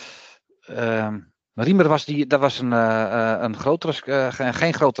 Riemer dat was een grotere,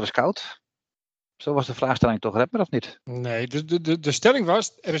 geen grotere scout. Zo was de vraagstelling toch, Redmer, of niet? Nee, de stelling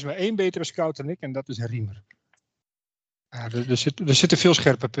was, er is maar 1 betere scout dan ik en dat is Riemer. Ja, er zitten veel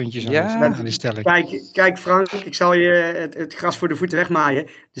scherpe puntjes aan die stelling. Kijk Frank, ik zal je het gras voor de voeten wegmaaien.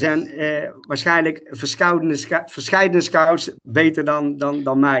 Er zijn waarschijnlijk verscheidene scouts beter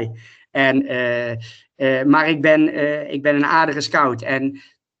dan mij. Maar ik ben een aardige scout. En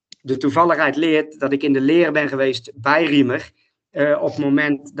de toevalligheid leert dat ik in de leer ben geweest bij Riemer. Op het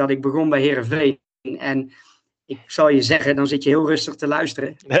moment dat ik begon bij Heerenveen. En ik zal je zeggen, dan zit je heel rustig te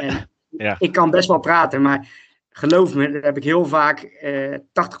luisteren. En ik kan best wel praten, maar geloof me, dat heb ik heel vaak 80%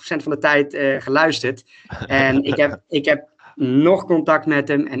 van de tijd geluisterd. En ik heb nog contact met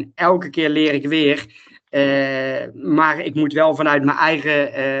hem en elke keer leer ik weer. Maar ik moet wel vanuit mijn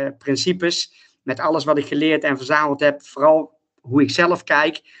eigen principes, met alles wat ik geleerd en verzameld heb, vooral hoe ik zelf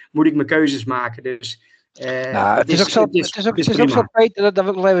kijk, moet ik mijn keuzes maken. Dus het is ook zo, Peter, dat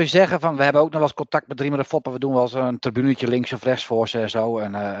wil ik nog even zeggen. Van, we hebben ook nog wel eens contact met Riemer de Foppen. We doen wel eens een tribunetje links of rechts voor ze en zo.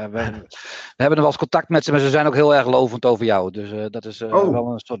 En we hebben nog wel eens contact met ze, maar ze zijn ook heel erg lovend over jou. Dus dat is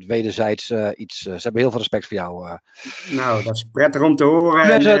wel een soort wederzijds iets. Ze hebben heel veel respect voor jou. Nou, dat is prettig om te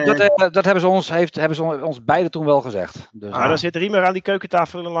horen. Dat hebben ze ons beiden toen wel gezegd. Dus, dan zit Riemer aan die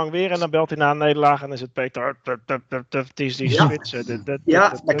keukentafel lang weer en dan belt hij na een nederlaag en dan is het Peter. Het is die spits.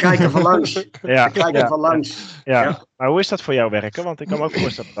 Ja, daar kijk ik van langs. Ja, maar hoe is dat voor jou werken? Want ik kan me ook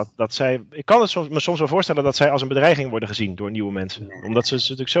voorstellen dat zij... Ik kan het me soms wel voorstellen dat zij als een bedreiging worden gezien door nieuwe mensen. Nee. Omdat ze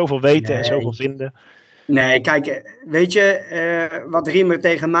natuurlijk zoveel weten en zoveel vinden. Nee, kijk, weet je, wat Riemer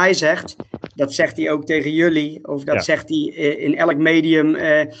tegen mij zegt, dat zegt hij ook tegen jullie. Of dat zegt hij in elk medium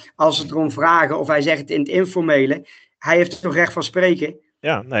als ze het erom vragen. Of hij zegt het in het informele. Hij heeft toch recht van spreken.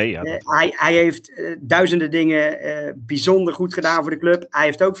 Ja, nee. Ja, hij heeft duizenden dingen bijzonder goed gedaan voor de club. Hij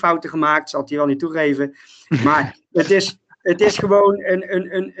heeft ook fouten gemaakt, zal hij wel niet toegeven. Maar het is gewoon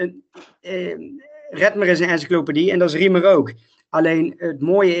Redmer is een encyclopedie en dat is Riemer ook. Alleen het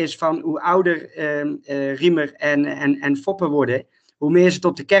mooie is van hoe ouder Riemer en Foppen worden, hoe meer ze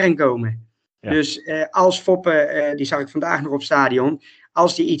tot de kern komen. Ja. Dus als Foppen, die zag ik vandaag nog op stadion,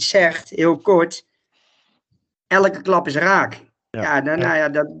 als die iets zegt, heel kort, elke klap is raak.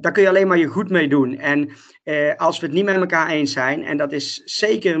 Daar kun je alleen maar je goed mee doen. En als we het niet met elkaar eens zijn, en dat is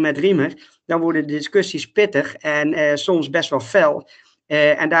zeker met Riemer, dan worden de discussies pittig en soms best wel fel.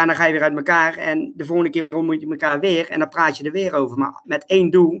 En daarna ga je weer uit elkaar en de volgende keer ontmoet je elkaar weer en dan praat je er weer over. Maar met één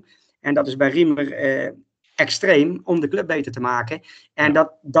doel, en dat is bij Riemer extreem, om de club beter te maken. En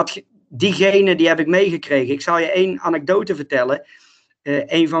diegene die heb ik meegekregen. Ik zal je 1 anekdote vertellen.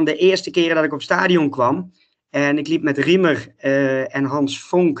 Een van de eerste keren dat ik op stadion kwam, en ik liep met Riemer en Hans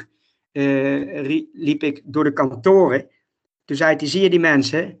Vonk liep ik door de kantoren. Toen zei hij, zie je die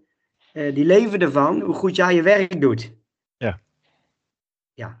mensen, die leven ervan hoe goed jij je werk doet.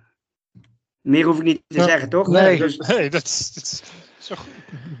 Ja. Meer hoef ik niet te zeggen, toch? Nee, dat is zo goed.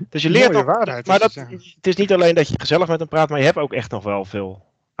 Dus je leert ook waarheid. Maar het is niet alleen dat je gezellig met hem praat, maar je hebt ook echt nog wel veel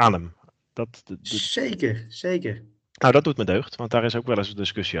aan hem. Zeker. Nou, dat doet me deugd, want daar is ook wel eens een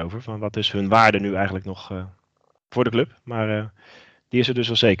discussie over. Van wat is hun waarde nu eigenlijk nog voor de club? Maar die is er dus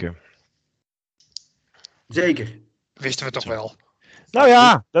wel zeker. Zeker. Wisten we toch wel. Nou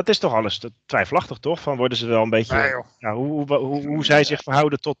ja, dat is toch alles twijfelachtig, toch? Van worden ze wel een beetje... Ja, hoe zij zich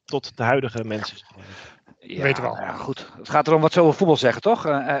verhouden tot de huidige mensen. Ja, weet je wel. Ja, goed. Het gaat erom wat ze over voetbal zeggen, toch?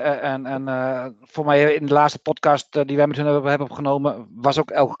 En voor mij in de laatste podcast die wij met hun hebben opgenomen, was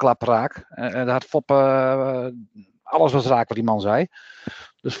ook elke klap raak. En daar had Foppe... alles was raak wat die man zei.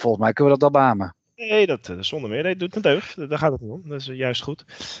 Dus volgens mij kunnen we dat wel beamen. Nee, dat zonder meer. Nee, doet een deugd. Daar gaat het niet om. Dat is juist goed.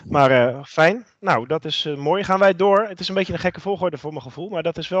 Maar fijn. Nou, dat is mooi. Gaan wij door. Het is een beetje een gekke volgorde voor mijn gevoel. Maar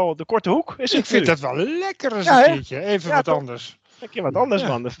dat is wel de korte hoek. Ik vind dat wel lekker eens een keertje. Even wat anders. Een keer wat anders,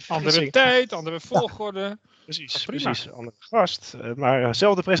 man. Andere tijd, andere volgorde. Ja. Precies. Andere gast. Maar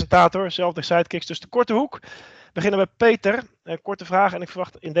zelfde presentator, zelfde sidekicks. Dus de korte hoek. We beginnen met Peter. Korte vraag en ik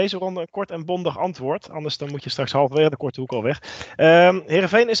verwacht in deze ronde een kort en bondig antwoord. Anders dan moet je straks halverwege de korte hoek al weg.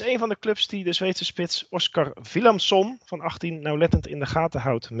 Heerenveen is een van de clubs die de Zweedse spits Oskar Wilhelmsson van 18 nauwlettend in de gaten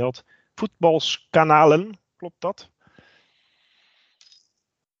houdt. Meldt Voetbalskanalen. Klopt dat?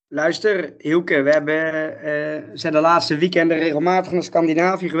 Luister, Hielke, we zijn de laatste weekenden regelmatig naar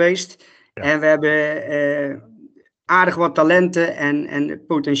Scandinavië geweest. Ja. En we hebben aardig wat talenten en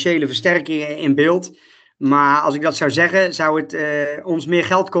potentiële versterkingen in beeld. Maar als ik dat zou zeggen, zou het ons meer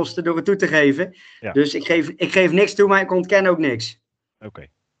geld kosten door het toe te geven. Ja. Dus ik geef niks toe, maar ik ontken ook niks. Oké.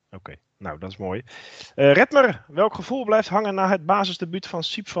 Nou, dat is mooi. Redmer, welk gevoel blijft hangen na het basisdebuut van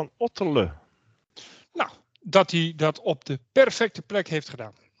Siep van Ottelen? Nou, dat hij dat op de perfecte plek heeft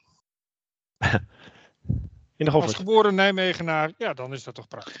gedaan. In de Als Goffert. geboren Nijmegenaar, ja, dan is dat toch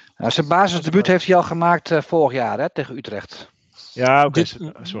prachtig. Nou, zijn basisdebuut heeft hij al gemaakt vorig jaar, hè, tegen Utrecht. Ja, oké.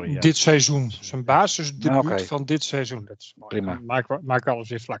 Sorry. Ja. Dit seizoen. Zijn basisdebuut Oké. van dit seizoen. Dat is mooi. Prima. Maak alles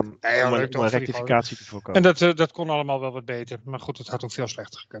weer vlak. Om een rectificatie te voorkomen. En dat kon allemaal wel wat beter. Maar goed, het had ook veel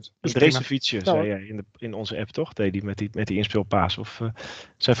slechter gekund. Dus Drees prima. de fietsje, zei jij in onze app, toch? Deed die met die inspeelpaas? Of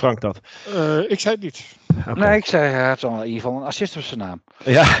zei Frank dat? Ik zei het niet. Okay. Nee, ik zei, hij had in ieder geval een assist op zijn naam.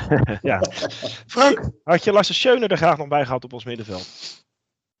 Ja, ja. Frank, had je Lasse Schöne er graag nog bij gehad op ons middenveld?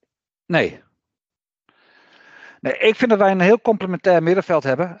 Nee, ik vind dat wij een heel complementair middenveld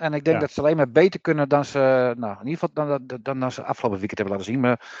hebben. En ik denk dat ze alleen maar beter kunnen dan ze, nou, in ieder geval dan ze afgelopen weekend hebben laten zien.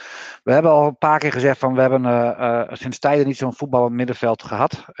 Maar we hebben al een paar keer gezegd van we hebben sinds tijden niet zo'n voetballend middenveld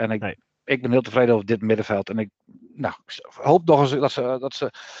gehad. En ik ben heel tevreden over dit middenveld. En ik hoop nog eens dat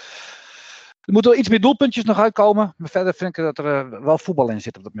ze er moeten wel iets meer doelpuntjes nog uitkomen. Maar verder vind ik dat er wel voetbal in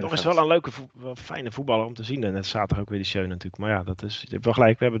zit op dat middenveld. Toch is wel een leuke, wel fijne voetballer om te zien. En net zaterdag ook weer die Schöne natuurlijk. Maar ja, je hebt wel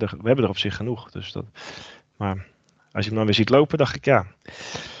gelijk. We hebben er op zich genoeg. Dus maar als je hem dan weer ziet lopen, dacht ik een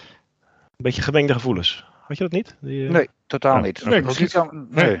beetje gemengde gevoelens. Had je dat niet? Nee, totaal niet. Nee,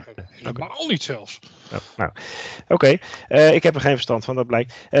 Nee. Helemaal niet zelfs. Oké. Ik heb er geen verstand van, dat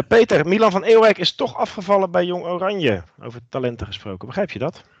blijkt. Peter, Milan van Ewijk is toch afgevallen bij Jong Oranje. Over talenten gesproken. Begrijp je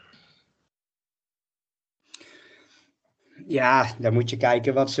dat? Ja, dan moet je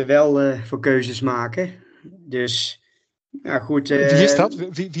kijken wat ze wel voor keuzes maken. Dus, nou goed. Wie is dat?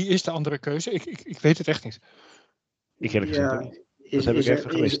 Wie is de andere keuze? Ik weet het echt niet. Ik eerlijk gezegd ook niet. Dat heb ik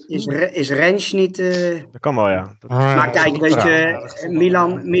even gemist. Is Rens niet... Dat kan wel, ja. Maar kijk, weet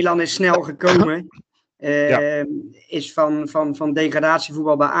je, Milan is snel gekomen. Is van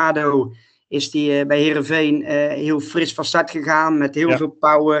degradatievoetbal bij ADO... is die bij Heerenveen heel fris van start gegaan... met heel veel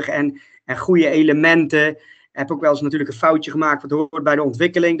power en goede elementen... Heb ook wel eens natuurlijk een foutje gemaakt, wat hoort bij de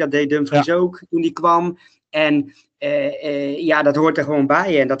ontwikkeling. Dat deed Dumfries ook toen die kwam. En dat hoort er gewoon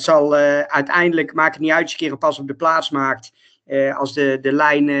bij. En dat zal uiteindelijk, maakt het niet uit als je een keer een pas op de plaats maakt. Als de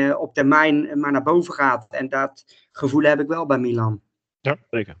lijn op termijn maar naar boven gaat. En dat gevoel heb ik wel bij Milan. Ja,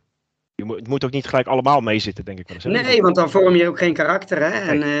 zeker. Het moet ook niet gelijk allemaal meezitten, denk ik wel eens. Nee, want dan vorm je ook geen karakter. Hè?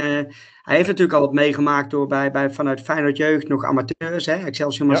 En hij heeft natuurlijk al wat meegemaakt door vanuit Feyenoord Jeugd nog amateurs. Hè?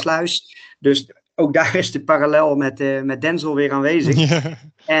 Excelsior Maasluis. Dus ook daar is de parallel met Denzel weer aanwezig. Ja.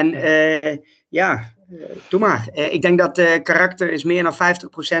 En doe maar. Ik denk dat karakter is meer dan 50%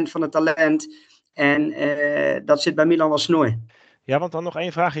 van het talent. En dat zit bij Milan wel snor. Ja, want dan nog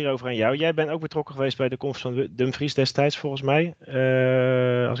één vraag hierover aan jou. Jij bent ook betrokken geweest bij de komst van Dumfries destijds, volgens mij.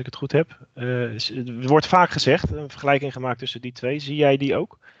 Als ik het goed heb. Er wordt vaak gezegd, een vergelijking gemaakt tussen die twee. Zie jij die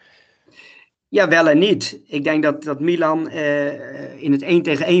ook? Ja, wel en niet. Ik denk dat Milan in het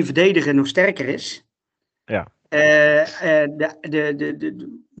 1-tegen-1 verdedigen nog sterker is. Ja.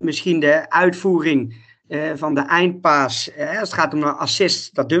 Misschien de uitvoering van de eindpaas, als het gaat om een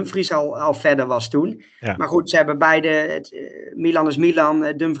assist, dat Dumfries al verder was toen. Ja. Maar goed, ze hebben beide, Milan is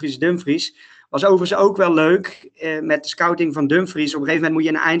Milan, Dumfries is Dumfries. Was overigens ook wel leuk met de scouting van Dumfries. Op een gegeven moment moet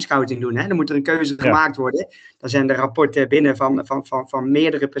je een eindscouting doen. Hè? Dan moet er een keuze gemaakt worden. Dan zijn de rapporten binnen van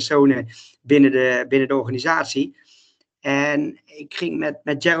meerdere personen binnen de organisatie. En ik ging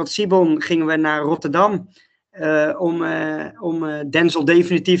met Gerald Sibon gingen we naar Rotterdam om Denzel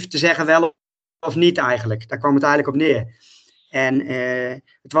definitief te zeggen wel of niet eigenlijk. Daar kwam het eigenlijk op neer. En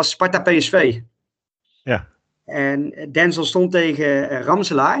het was Sparta PSV. Ja. En Denzel stond tegen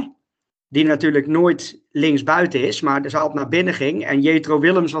Ramselaar. Die natuurlijk nooit linksbuiten is, maar dus altijd naar binnen ging. En Jetro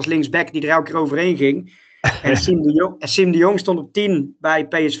Willems was linksback die er elke keer overheen ging. En Siem de Jong stond op 10 bij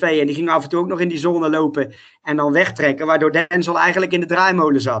PSV. En die ging af en toe ook nog in die zone lopen en dan wegtrekken. Waardoor Denzel eigenlijk in de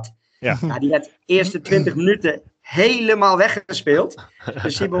draaimolen zat. Ja. Nou, die werd de eerste 20 minuten helemaal weggespeeld.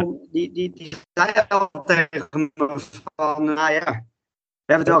 Dus Simon, die zei al tegen me van, nou ja,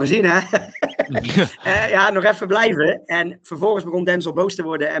 we hebben het wel gezien, hè? Nog even blijven. En vervolgens begon Denzel boos te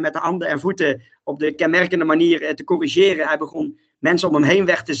worden en met de handen en voeten op de kenmerkende manier te corrigeren. Hij begon mensen om hem heen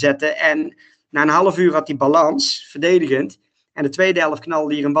weg te zetten. En na een half uur had hij balans, verdedigend. En de tweede helft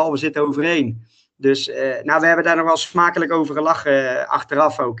knalde hier een balbezit overheen. Dus we hebben daar nog wel smakelijk over gelachen,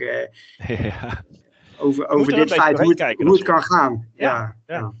 achteraf ook. Ja. Over dit feit, hoe het kan gaan. Ja,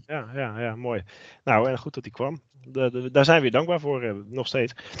 mooi. Nou, en goed dat hij kwam. Daar zijn we je dankbaar voor, nog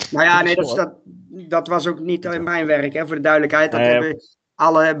steeds. Nou ja, nee, dat was ook niet mijn werk, hè, voor de duidelijkheid. Dat hebben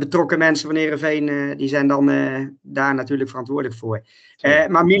alle betrokken mensen van Heerenveen, die zijn dan daar natuurlijk verantwoordelijk voor.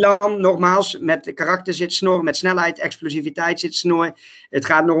 Maar Milan, nogmaals, met karakter zit snor, met snelheid, explosiviteit zit snor. Het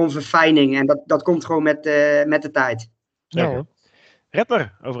gaat nog om verfijning en dat komt gewoon met de tijd. Ja.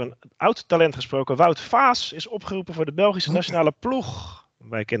 Redmer, over een oud talent gesproken. Wout Vaas is opgeroepen voor de Belgische nationale ploeg.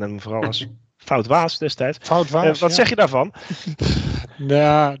 Wij kennen hem vooral als Fout Waas destijds. Fout Waas, wat zeg je daarvan?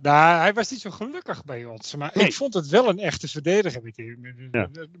 Nou, hij was niet zo gelukkig bij ons. Maar ik vond het wel een echte verdediger.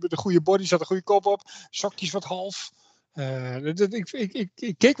 Met een goede body, zat een goede kop op. Sokjes wat half.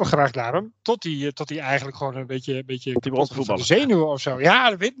 Ik keek wel graag naar hem. Tot hij eigenlijk gewoon een beetje van de zenuwen of zo. Ja,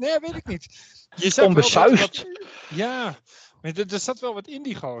 dat weet ik niet. Onbesuist. Ja, maar er zat wel wat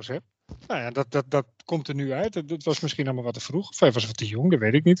indigo's, hè. Nou ja, dat komt er nu uit. Dat was misschien allemaal wat te vroeg. Of hij was wat te jong, dat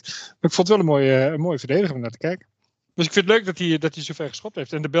weet ik niet. Maar ik vond het wel een mooie verdediger om naar te kijken. Dus ik vind het leuk dat hij zo ver geschopt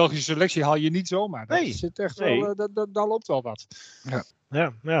heeft. En de Belgische selectie haal je niet zomaar. Zit echt wel, daar loopt wel wat.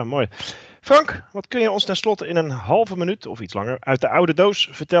 Ja, mooi. Frank, wat kun je ons tenslotte in een halve minuut of iets langer uit de oude doos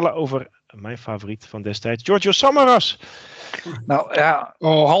vertellen over mijn favoriet van destijds, Giorgio Samaras? Nou ja.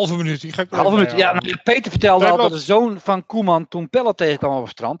 Halve minuut. Halve minuut. Ja, Peter vertelde al dat de zoon van Koeman toen Pelle tegenkwam op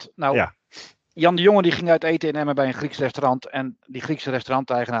het strand. Nou, ja. Jan de Jonge die ging uit eten in Emmen bij een Grieks restaurant. En die Griekse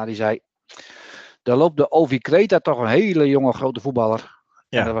restauranteigenaar die zei: daar loopt de Ovi Kreta, toch een hele jonge grote voetballer.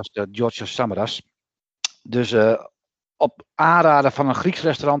 Ja. En dat was de Giorgio Samaras. Dus op aanraden van een Grieks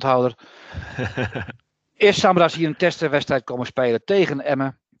restauranthouder is Samaras hier een testwedstrijd komen spelen tegen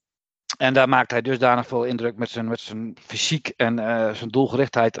Emmen. En daar maakte hij dusdanig veel indruk met zijn fysiek en zijn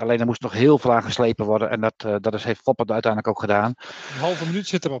doelgerichtheid. Alleen er moest nog heel veel aan geslepen worden. En dat heeft Foppen uiteindelijk ook gedaan. Een halve minuut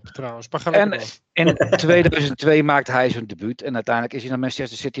zit erop trouwens. En in 2002 maakte hij zijn debuut. En uiteindelijk is hij naar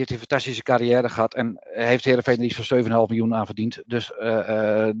Manchester City. Heeft hij een fantastische carrière gehad. En heeft Heerenveen er iets van 7,5 miljoen aan verdiend. Dus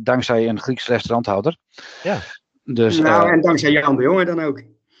dankzij een Grieks restauranthouder. Ja. Dus, en dankzij Jan de Jonge dan ook.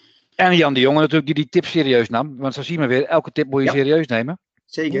 En Jan de Jonge natuurlijk die tip serieus nam. Want zo zien we weer, elke tip moet je serieus nemen.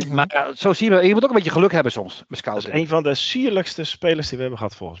 Zeker. Maar zo zien we, je moet ook een beetje geluk hebben soms. Dat is een van de sierlijkste spelers die we hebben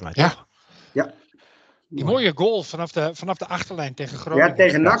gehad volgens mij. Ja. Toch? Ja. Die mooie goal vanaf de achterlijn tegen Groningen. Ja,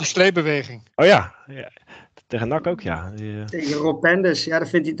 tegen NAC. Die sleepbeweging. Oh ja. Tegen NAC ook, ja. Tegen Rob Penders. Ja,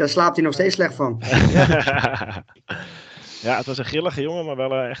 daar slaapt hij nog steeds slecht van. Ja, het was een grillige jongen, maar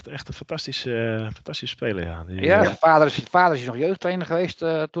wel echt een fantastische speler. Ja, vader is nog jeugdtrainer geweest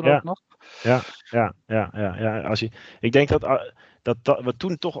toen ook nog. Ja. Ik denk dat we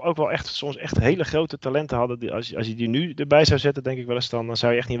toen toch ook wel soms echt hele grote talenten hadden. Als je die nu erbij zou zetten, denk ik wel eens dan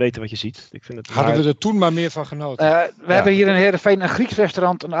zou je echt niet weten wat je ziet. Ik vind het Hadden we er toen maar meer van genoten. We hebben hier in Heerenveen een Grieks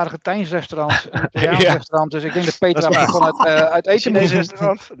restaurant, een Argentijns restaurant, een Italiaans restaurant. Dus ik denk dat Peter begon uit eten deze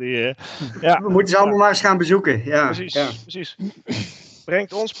restaurant. We moeten ze allemaal maar eens gaan bezoeken. Ja. Precies.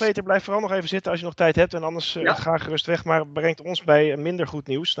 Brengt ons, Peter, blijf vooral nog even zitten als je nog tijd hebt. En anders ga gerust weg. Maar brengt ons bij minder goed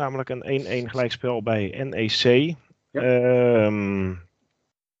nieuws. Namelijk een 1-1 gelijkspel bij NEC. Ja.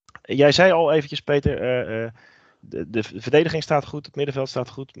 Jij zei al eventjes, Peter, de verdediging staat goed, het middenveld staat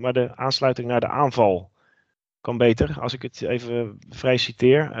goed, maar de aansluiting naar de aanval kan beter, als ik het even vrij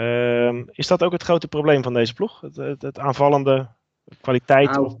citeer. Is dat ook het grote probleem van deze ploeg? Het aanvallende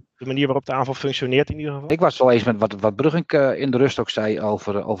kwaliteit of de manier waarop de aanval functioneert in ieder geval? Ik was het wel eens met wat Brugink in de rust ook zei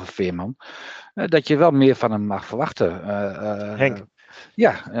over Veerman. Dat je wel meer van hem mag verwachten. Henk.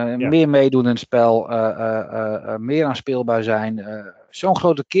 Meer meedoen in het spel, meer aanspeelbaar zijn. Zo'n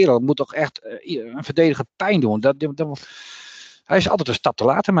grote kerel moet toch echt een verdediger pijn doen. Hij is altijd een stap te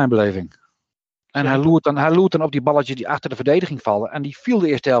laat in mijn beleving. En hij loert dan op die balletjes die achter de verdediging vallen. En die viel de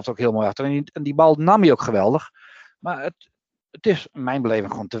eerste helft ook heel mooi achter. En die bal nam hij ook geweldig. Maar het is in mijn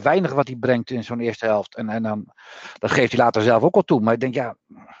beleving gewoon te weinig wat hij brengt in zo'n eerste helft. En dan, dat geeft hij later zelf ook wel toe. Maar ik denk,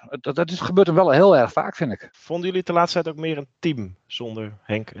 dat gebeurt hem wel heel erg vaak, vind ik. Vonden jullie de laatste tijd ook meer een team zonder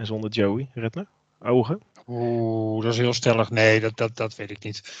Henk en zonder Joey, Redmer? Ogen? Oeh, dat is heel stellig. Nee, dat weet ik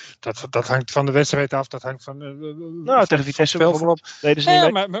niet. Dat hangt van de wedstrijd af. Dat hangt van... tegen Vitesse bijvoorbeeld.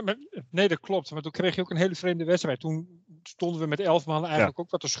 Nee, dat klopt. Maar toen kreeg je ook een hele vreemde wedstrijd. Toen stonden we met 11 man eigenlijk ook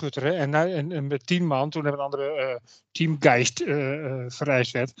wat te schutteren. En met 10 man, toen er een andere teamgeist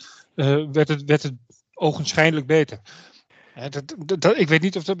vereist werd het ogenschijnlijk beter. Ik weet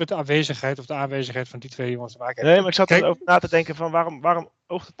niet of dat met de aanwezigheid van die twee jongens te maken heeft. Nee, maar ik zat erover na te denken van waarom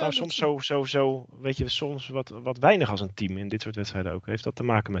oogt het nou soms zo, weet je, soms wat weinig als een team in dit soort wedstrijden ook. Heeft dat te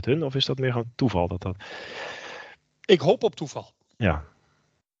maken met hun of is dat meer gewoon toeval? Ik hoop op toeval. Ja.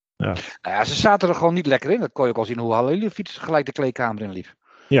 Nou ja, ze zaten er gewoon niet lekker in. Dat kon je ook al zien hoe Haliljevic gelijk de kleedkamer in liep.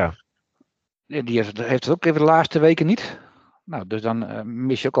 Ja. Die heeft het ook even de laatste weken niet. Nou, dus dan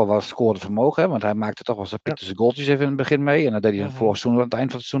mis je ook al wat scorend vermogen. Hè? Want hij maakte toch wel zijn pikte goaltjes even in het begin mee. En dat deed hij vorig seizoen aan het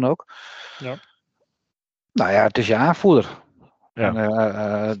eind van het seizoen ook. Ja. Nou ja, het is je aanvoerder. Ja.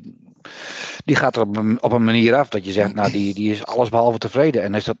 En, die gaat er op een manier af dat je zegt, nou, die is allesbehalve tevreden.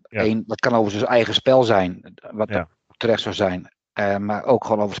 En is dat kan over zijn eigen spel zijn, wat terecht zou zijn. Maar ook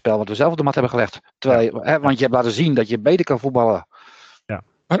gewoon over het spel wat we zelf op de mat hebben gelegd. Want je hebt laten zien dat je beter kan voetballen. Ja.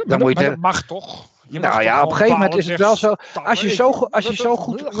 Maar dat mag toch? Op een gegeven moment is het wel zo. Als je zo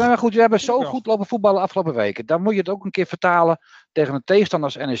goed. Maar goed, we hebben zo goed lopen voetballen afgelopen weken. Dan moet je het ook een keer vertalen tegen een tegenstander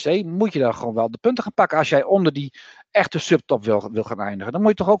als NEC. Moet je daar gewoon wel de punten gaan pakken. Als jij onder die echte subtop wil gaan eindigen. Dan moet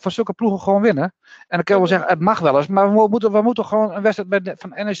je toch ook van zulke ploegen gewoon winnen. En dan kun je wel zeggen, het mag wel eens. Maar we moeten gewoon een wedstrijd van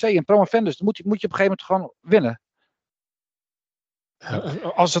NEC en Promovendus. Dan moet je op een gegeven moment gewoon winnen.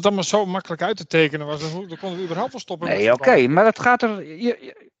 Als het allemaal zo makkelijk uit te tekenen was, dan konden we überhaupt wel stoppen. Nee, oké, maar het gaat er.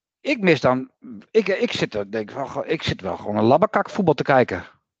 Ik mis dan. Ik zit wel gewoon een labbekak voetbal te kijken.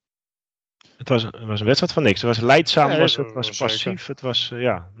 Het was een wedstrijd van niks. Het was leidzaam, het was passief. Zeker. Het was,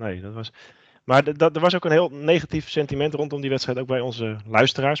 dat was. Maar er was ook een heel negatief sentiment rondom die wedstrijd, ook bij onze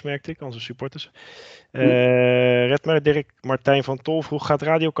luisteraars, merkte ik, onze supporters. Redmer Dirk Martijn van Tol vroeg, gaat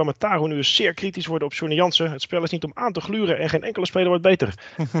Radio Kamataru nu eens zeer kritisch worden op Johnny Jansen? Het spel is niet om aan te gluren en geen enkele speler wordt beter.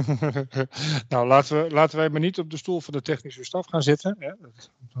 Nou, laten wij maar niet op de stoel van de technische staf gaan zitten. Ja,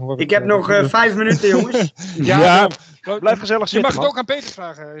 ik heb nog 5 minuten, jongens. Ja, blijf gezellig zitten. Je mag het man. ook aan Peter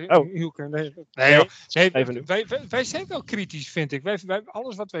vragen, Hielke. Wij zijn wel kritisch, vind ik.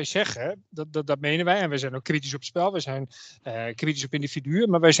 Alles wat wij zeggen, dat menen wij. En wij zijn ook kritisch op het spel. We zijn kritisch op individuen.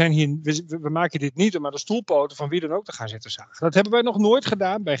 Maar wij zijn hier, we maken dit niet om aan de stoelpoten van wie dan ook te gaan zitten zagen. Dat hebben wij nog nooit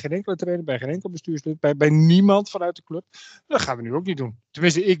gedaan. Bij geen enkele trainer, bij geen enkel bestuurslid. Bij niemand vanuit de club. Dat gaan we nu ook niet doen.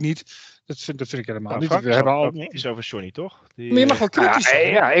 Tenminste, ik niet. Dat vind ik helemaal niet. We hebben al kritisch over Johnny, toch? Maar je mag wel kritisch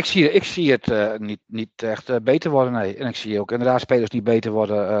zijn. Ja, ik zie het niet echt beter worden. Nee. En ik zie ook inderdaad spelers niet beter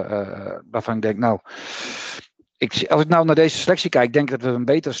worden. Waarvan ik denk, nou... Als ik nou naar deze selectie kijk, denk ik dat we een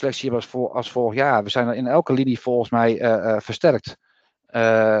betere selectie hebben als vorig jaar. We zijn er in elke linie volgens mij versterkt.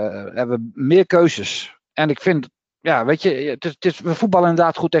 Hebben meer keuzes. En ik vind, ja, weet je, we voetballen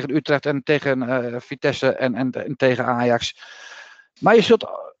inderdaad goed tegen Utrecht en tegen Vitesse en tegen Ajax. Maar je zult,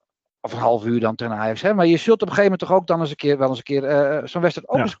 of een half uur dan tegen Ajax, hè, maar je zult op een gegeven moment toch ook dan wel eens een keer zo'n wedstrijd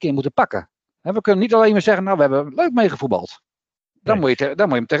ook eens een keer moeten pakken. We kunnen niet alleen maar zeggen, nou, we hebben leuk meegevoetbald. Dan moet je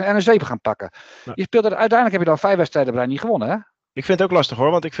hem tegen NEC gaan pakken. Ja. Je speelt uiteindelijk heb je dan 5 wedstrijden bijna niet gewonnen, hè? Ik vind het ook lastig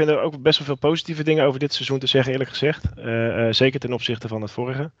hoor, want ik vind er ook best wel veel positieve dingen over dit seizoen te zeggen, eerlijk gezegd. Zeker ten opzichte van het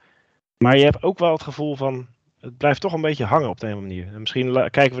vorige. Maar je hebt ook wel het gevoel van, het blijft toch een beetje hangen op de een of andere manier. En misschien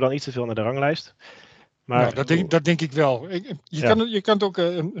kijken we dan iets te veel naar de ranglijst. Maar dat denk ik wel. Je kan het ook,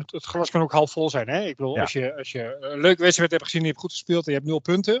 het glas kan ook half vol zijn. Hè? Ik bedoel, als je een leuke wedstrijd hebt gezien en je hebt goed gespeeld en je hebt 0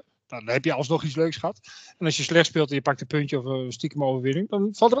 punten. Dan heb je alsnog iets leuks gehad. En als je slecht speelt en je pakt een puntje of een stiekem overwinning, dan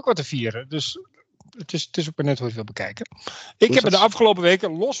valt er ook wat te vieren. Dus het is ook maar net hoe je het wil bekijken. Ik heb de afgelopen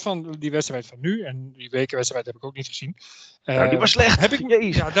weken, los van die wedstrijd van nu, en die wekenwedstrijd heb ik ook niet gezien. Die was slecht. Daar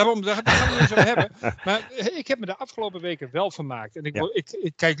gaan we het zo hebben. Maar ik heb me de afgelopen weken wel vermaakt. En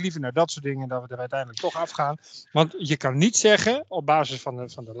ik kijk liever naar dat soort dingen dan we er uiteindelijk toch afgaan. Want je kan niet zeggen, op basis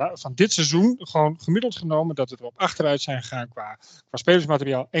van dit seizoen, gewoon gemiddeld genomen, dat we er op achteruit zijn gegaan qua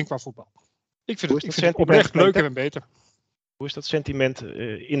spelersmateriaal en qua voetbal. Ik vind het oprecht leuker en beter. Hoe is dat sentiment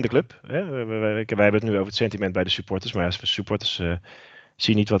in de club? Wij hebben het nu over het sentiment bij de supporters. Maar als de supporters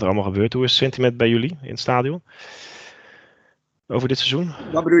zien niet wat er allemaal gebeurt. Hoe is het sentiment bij jullie in het stadion? Over dit seizoen?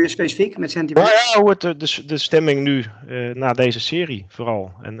 Wat bedoel je specifiek met sentiment? Ja, hoe het de stemming nu na deze serie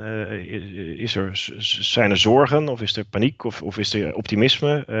vooral. En zijn er zorgen of is er paniek of is er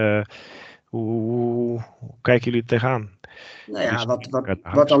optimisme? Hoe kijken jullie er tegenaan? Nou ja,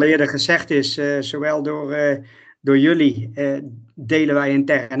 wat al eerder gezegd is, zowel door jullie delen wij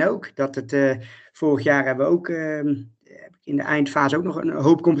intern ook. Dat het vorig jaar hebben we ook in de eindfase ook nog een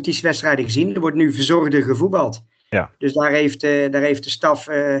hoop competitiewedstrijden gezien. Er wordt nu verzorgder gevoetbald. Ja. Dus daar heeft de staf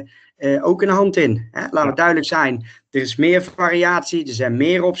ook een hand in. Hè? Laten we duidelijk zijn. Er is meer variatie, er zijn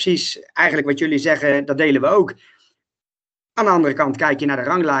meer opties. Eigenlijk wat jullie zeggen, dat delen we ook. Aan de andere kant kijk je naar de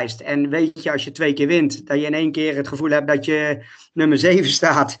ranglijst en weet je als je 2 keer wint, dat je in 1 keer het gevoel hebt dat je nummer 7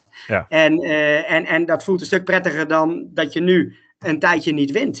 staat. Ja. En dat voelt een stuk prettiger dan dat je nu een tijdje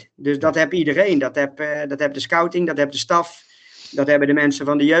niet wint. Dus dat heeft iedereen. Dat heeft de scouting, dat heeft de staf, dat hebben de mensen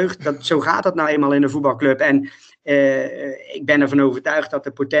van de jeugd. Zo gaat dat nou eenmaal in een voetbalclub. En ik ben ervan overtuigd dat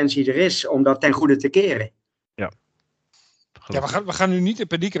de potentie er is om dat ten goede te keren. Ja. Ja, we gaan nu niet in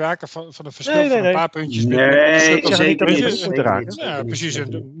paniek raken van een verschil van een paar puntjes. Zeker niet. Ja, precies.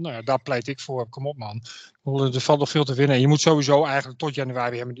 En, daar pleit ik voor. Kom op, man. Er valt nog veel te winnen. En je moet sowieso eigenlijk tot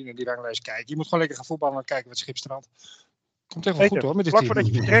januari naar die ranglijst kijken. Je moet gewoon lekker gaan voetballen en kijken wat Schipstrand. Komt echt wel goed hoor. Met dit vlak voordat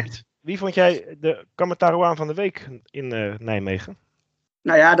je vertrekt, wie vond jij de Kamataruaan van de week in Nijmegen?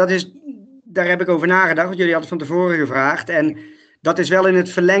 Nou ja, daar heb ik over nagedacht. Want jullie hadden van tevoren gevraagd. En dat is wel in het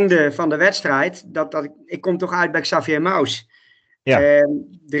verlengde van de wedstrijd. Ik kom toch uit bij Xavier Maus. Ja.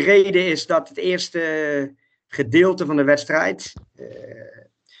 De reden is dat het eerste gedeelte van de wedstrijd,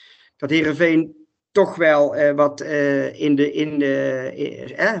 dat Heerenveen toch wel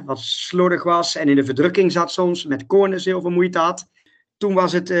wat slordig was en in de verdrukking zat soms, met corners heel veel moeite had. Toen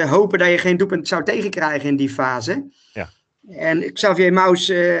was het hopen dat je geen doelpunt zou tegenkrijgen in die fase. Ja. En Xavier Maus,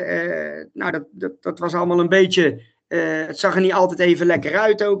 dat was allemaal een beetje, het zag er niet altijd even lekker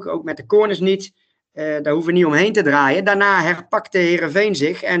uit ook met de corners niet. Daar hoeven we niet omheen te draaien. Daarna herpakte Heerenveen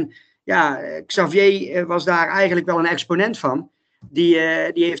zich en ja, Xavier was daar eigenlijk wel een exponent van. Die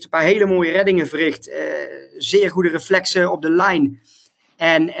heeft een paar hele mooie reddingen verricht. Zeer goede reflexen op de lijn.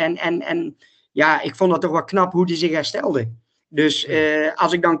 En ja, ik vond dat toch wel knap hoe hij zich herstelde. Dus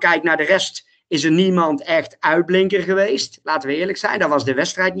als ik dan kijk naar de rest, is er niemand echt uitblinker geweest. Laten we eerlijk zijn, daar was de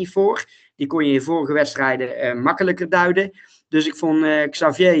wedstrijd niet voor. Die kon je in vorige wedstrijden makkelijker duiden. Dus ik vond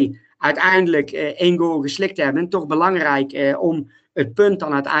Xavier uiteindelijk 1 goal geslikt hebben. Toch belangrijk om het punt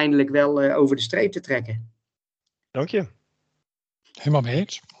dan uiteindelijk wel over de streep te trekken. Dank je. Helemaal mee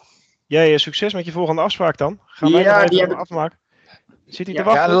eens. Jij, succes met je volgende afspraak dan. Gaan wij nog even afmaken? Zit hij te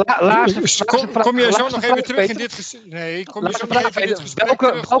wachten? Kom je zo nog even terug in dit gesprek? Nee, kom je zo nog even in dit gesprek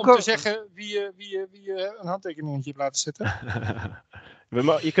terug om te zeggen wie je een handtekeningetje hebt laten zetten?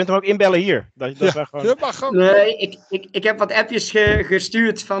 Je kunt hem ook inbellen hier. Dat mag ook. Nee, ik heb wat appjes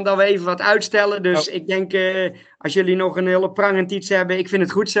gestuurd van dat we even wat uitstellen. Dus ik denk, als jullie nog een hele prangend iets hebben, ik vind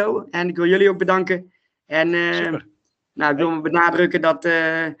het goed zo. En ik wil jullie ook bedanken. En ik wil me benadrukken dat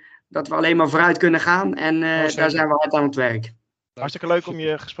we alleen maar vooruit kunnen gaan. En daar zijn we hard aan het werk. Hartstikke leuk om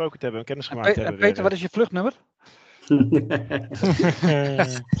je gesproken te hebben en kennis gemaakt te hebben. Peter, wat is je vluchtnummer?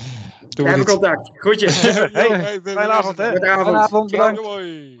 We hebben contact. Groetjes. Fijne avond, hè? Fijne avond.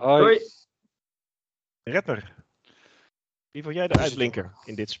 Hoi. Redmer. Wie vond jij de uitblinker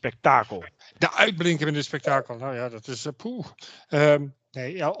in dit spektakel? De uitblinker in dit spektakel? Nou ja, dat is poeh.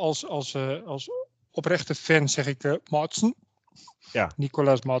 Als oprechte fan zeg ik Maatsen. Ja.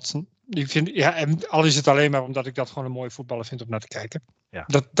 Nicolaas Maatsen. En al is het alleen maar omdat ik dat gewoon een mooie voetballer vind om naar te kijken. Ja.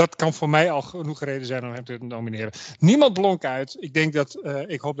 Dat kan voor mij al genoeg reden zijn om hem te nomineren. Niemand blonk uit.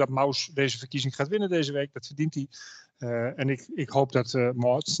 Ik hoop dat Maus deze verkiezing gaat winnen deze week. Dat verdient hij. En ik hoop dat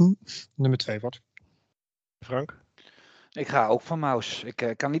Maatsen nummer 2 wordt. Frank? Ik ga ook van Maus.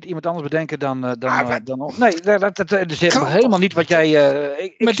 Ik kan niet iemand anders bedenken dan. Nee, dat is helemaal niet wat jij.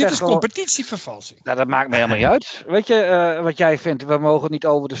 Maar dit is competitievervalsing. Dat maakt me helemaal niet uit. Weet je wat jij vindt? We mogen niet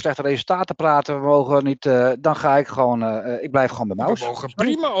over de slechte resultaten praten. We mogen niet. Dan ga ik gewoon. Ik blijf gewoon bij Maus. We mogen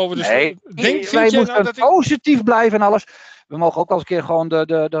prima over de. Wij moeten positief blijven en alles. We mogen ook wel eens een keer gewoon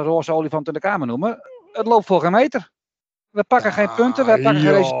de roze olifant in de kamer noemen. Het loopt voor geen meter. We pakken geen punten, we pakken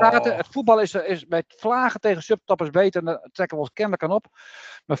geen resultaten. Het voetbal is bij vlagen tegen subtoppers beter. Daar trekken we ons kennelijk aan op.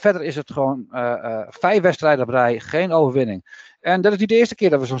 Maar verder is het gewoon 5 wedstrijden op rij, geen overwinning. En dat is niet de eerste keer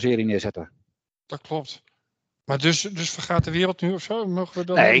dat we zo'n serie neerzetten. Dat klopt. Maar dus vergaat de wereld nu of zo? Mogen we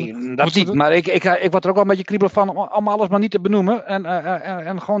dan dat niet. Maar ik word er ook wel een beetje kriebelig van om alles maar niet te benoemen.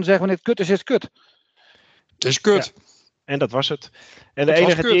 En gewoon zeggen wanneer het kut is kut. Het is kut. Ja. En dat was het. En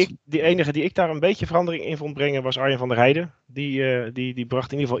de enige die ik daar een beetje verandering in vond brengen was Arjen van der Heijden. Die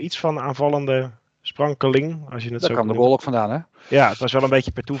bracht in ieder geval iets van aanvallende sprankeling. Als je het daar kwam de goal ook vandaan, hè? Ja, het was wel een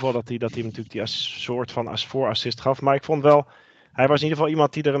beetje per toeval dat hij natuurlijk die soort van voorassist gaf. Maar ik vond wel, hij was in ieder geval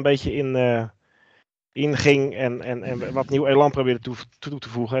iemand die er een beetje in ging en wat nieuw elan probeerde toe te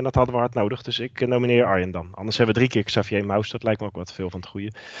voegen. En dat hadden we hard nodig. Dus ik nomineer Arjen dan. Anders hebben we 3 keer Xavier Maus. Dat lijkt me ook wat veel van het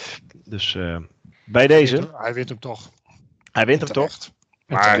goede. Dus bij deze. Hij wint hem toch. Hij wint hem toch.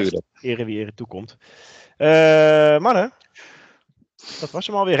 Maar ere wie ere toekomt. Mannen. Dat was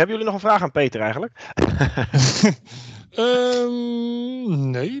hem alweer. Hebben jullie nog een vraag aan Peter eigenlijk?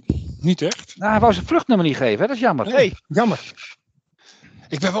 Nee, niet echt. Nou, hij wou zijn vluchtnummer niet geven, hè? Dat is jammer. Nee, jammer.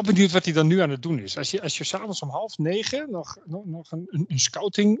 Ik ben wel benieuwd wat hij dan nu aan het doen is. Als je s'avonds om 8:30 nog een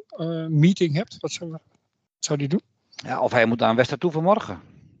scouting meeting hebt, wat zou die doen? Ja, of hij moet naar een wedstrijd toe vanmorgen.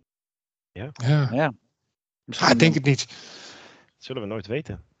 Ja. Ik denk het niet. Dat zullen we nooit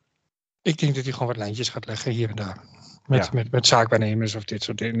weten. Ik denk dat hij gewoon wat lijntjes gaat leggen hier en daar. Met zaakwaarnemers of dit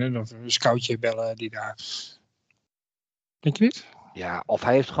soort dingen. Of een scoutje bellen die daar. Denk je niet? Ja, of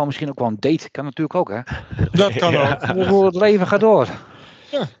hij heeft gewoon misschien ook wel een date. Kan natuurlijk ook, hè? Dat kan ook. Het leven gaat door.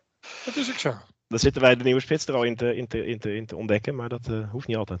 Ja, dat is ook zo. Dan zitten wij de nieuwe spits er al in te ontdekken. Maar dat hoeft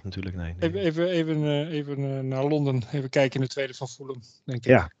niet altijd natuurlijk. Nee. Even naar Londen. Even kijken in de tweede van Fulham. Denk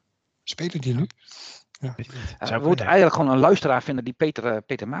ik. Ja. Spelen die nu? Ja. We moeten eigenlijk gewoon een luisteraar vinden die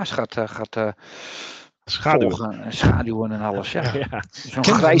Peter Maas gaat Schaduwen en alles, ja. Ja.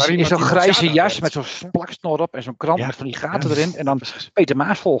 Zo'n grijze jas met zo'n plaksnor op en zo'n krant met van die gaten erin. En dan Peter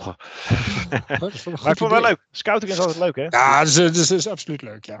Maas volgen. Maar ik vond het wel leuk. Scouting is altijd leuk, hè? Ja, dat is absoluut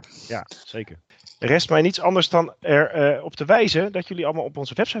leuk, ja. Ja, zeker. Er rest mij niets anders dan op te wijzen dat jullie allemaal op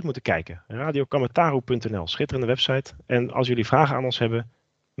onze website moeten kijken. radiokamataru.nl, schitterende website. En als jullie vragen aan ons hebben,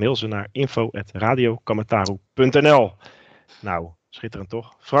 mail ze naar info@radiokamataru.nl. Nou, schitterend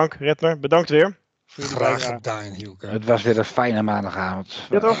toch? Frank, Redmer, bedankt weer. Graag gedaan, Hielke. Het was weer een fijne maandagavond.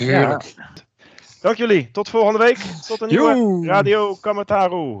 Ja, toch? Heerlijk. Ja. Dank jullie. Tot volgende week. Tot een nieuwe Radio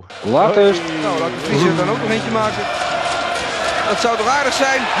Kamataru. Later. Nou, laat de Vries er dan ook nog eentje maken. Dat zou toch aardig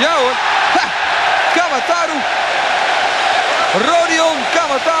zijn? Ja hoor. Ha! Kamataru. Rodion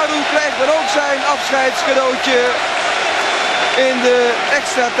Kamataru krijgt dan ook zijn afscheidscadeautje in de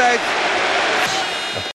extra tijd.